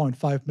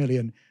 1.5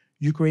 million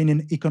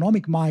Ukrainian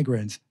economic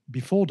migrants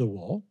before the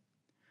war.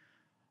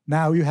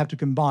 Now you have to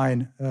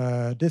combine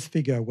this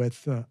figure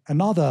with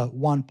another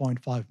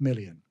 1.5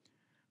 million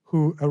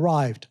who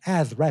arrived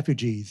as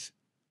refugees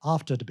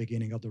after the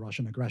beginning of the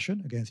Russian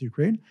aggression against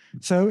Ukraine.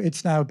 So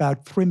it's now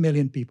about 3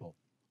 million people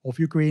of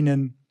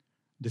Ukrainian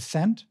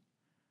descent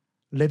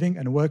living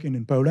and working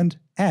in Poland,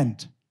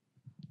 and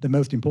the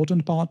most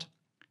important part,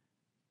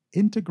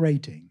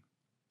 integrating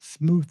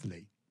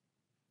smoothly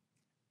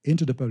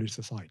into the Polish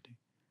society.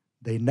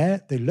 They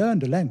learn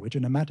the language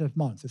in a matter of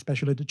months,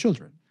 especially the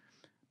children.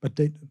 But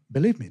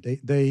believe me,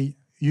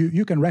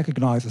 you can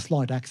recognize a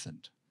slight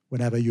accent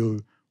whenever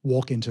you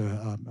walk into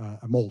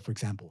a mall, for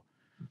example,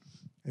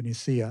 and you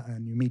see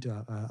and you meet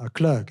a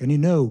clerk, and you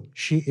know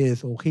she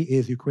is or he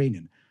is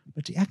Ukrainian,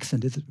 but the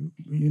accent is,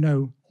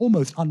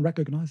 almost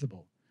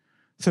unrecognizable.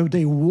 So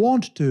they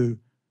want to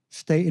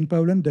stay in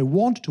Poland, they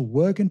want to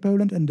work in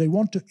Poland, and they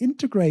want to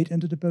integrate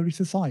into the Polish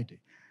society.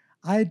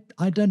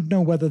 I don't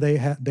know whether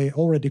they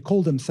already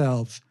call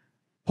themselves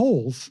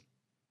Poles.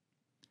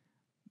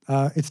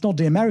 It's not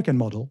the American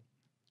model.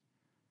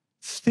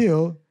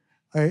 Still,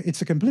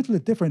 it's a completely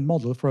different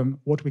model from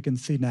what we can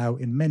see now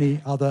in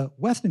many other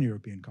Western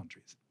European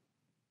countries.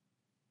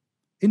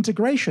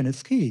 Integration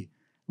is key,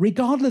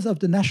 regardless of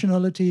the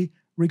nationality,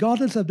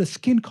 regardless of the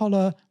skin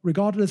color,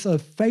 regardless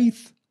of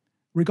faith,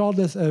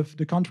 regardless of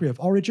the country of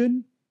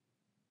origin.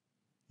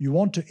 You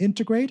want to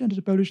integrate into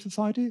the Polish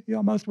society, you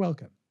are most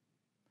welcome.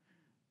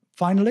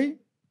 Finally,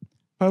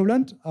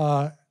 Poland,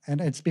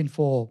 and it's been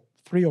for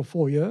 3 or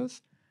 4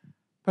 years,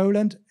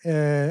 Poland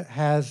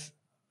has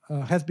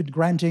been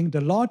granting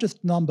the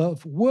largest number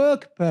of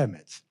work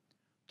permits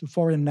to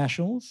foreign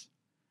nationals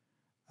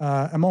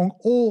among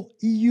all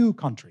EU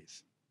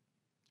countries.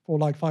 For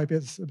like 5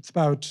 years, it's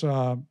about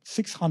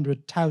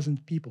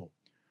 600,000 people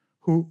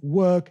who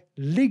work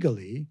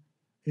legally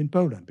in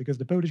Poland because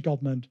the Polish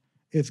government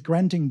is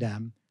granting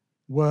them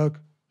work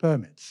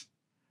permits.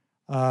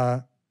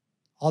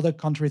 Other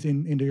countries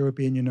in the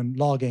European Union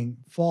lagging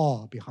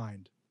far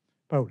behind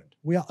Poland.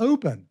 We are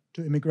open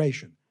to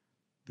immigration.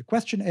 The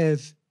question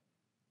is,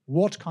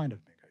 what kind of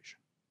immigration?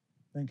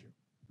 Thank you.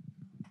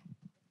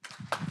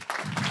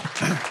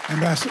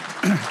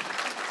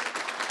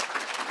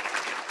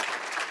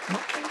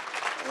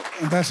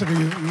 Ambassador,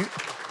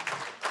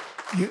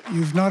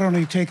 you've not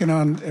only taken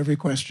on every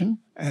question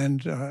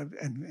and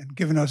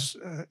given us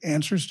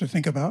answers to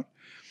think about,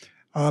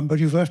 but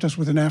you've left us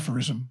with an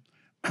aphorism,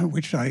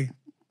 which I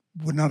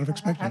would not have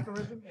expected.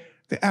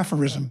 The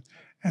aphorism,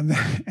 and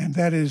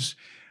that is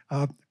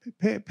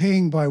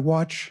paying by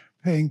watch,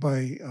 paying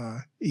by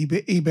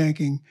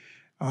e-banking,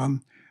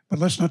 but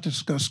let's not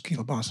discuss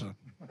kielbasa.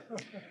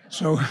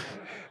 So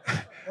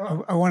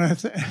I want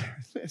to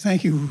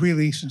thank you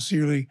really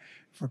sincerely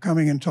for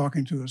coming and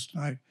talking to us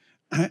tonight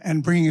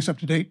and bringing us up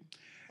to date,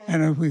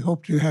 and we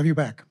hope to have you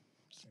back.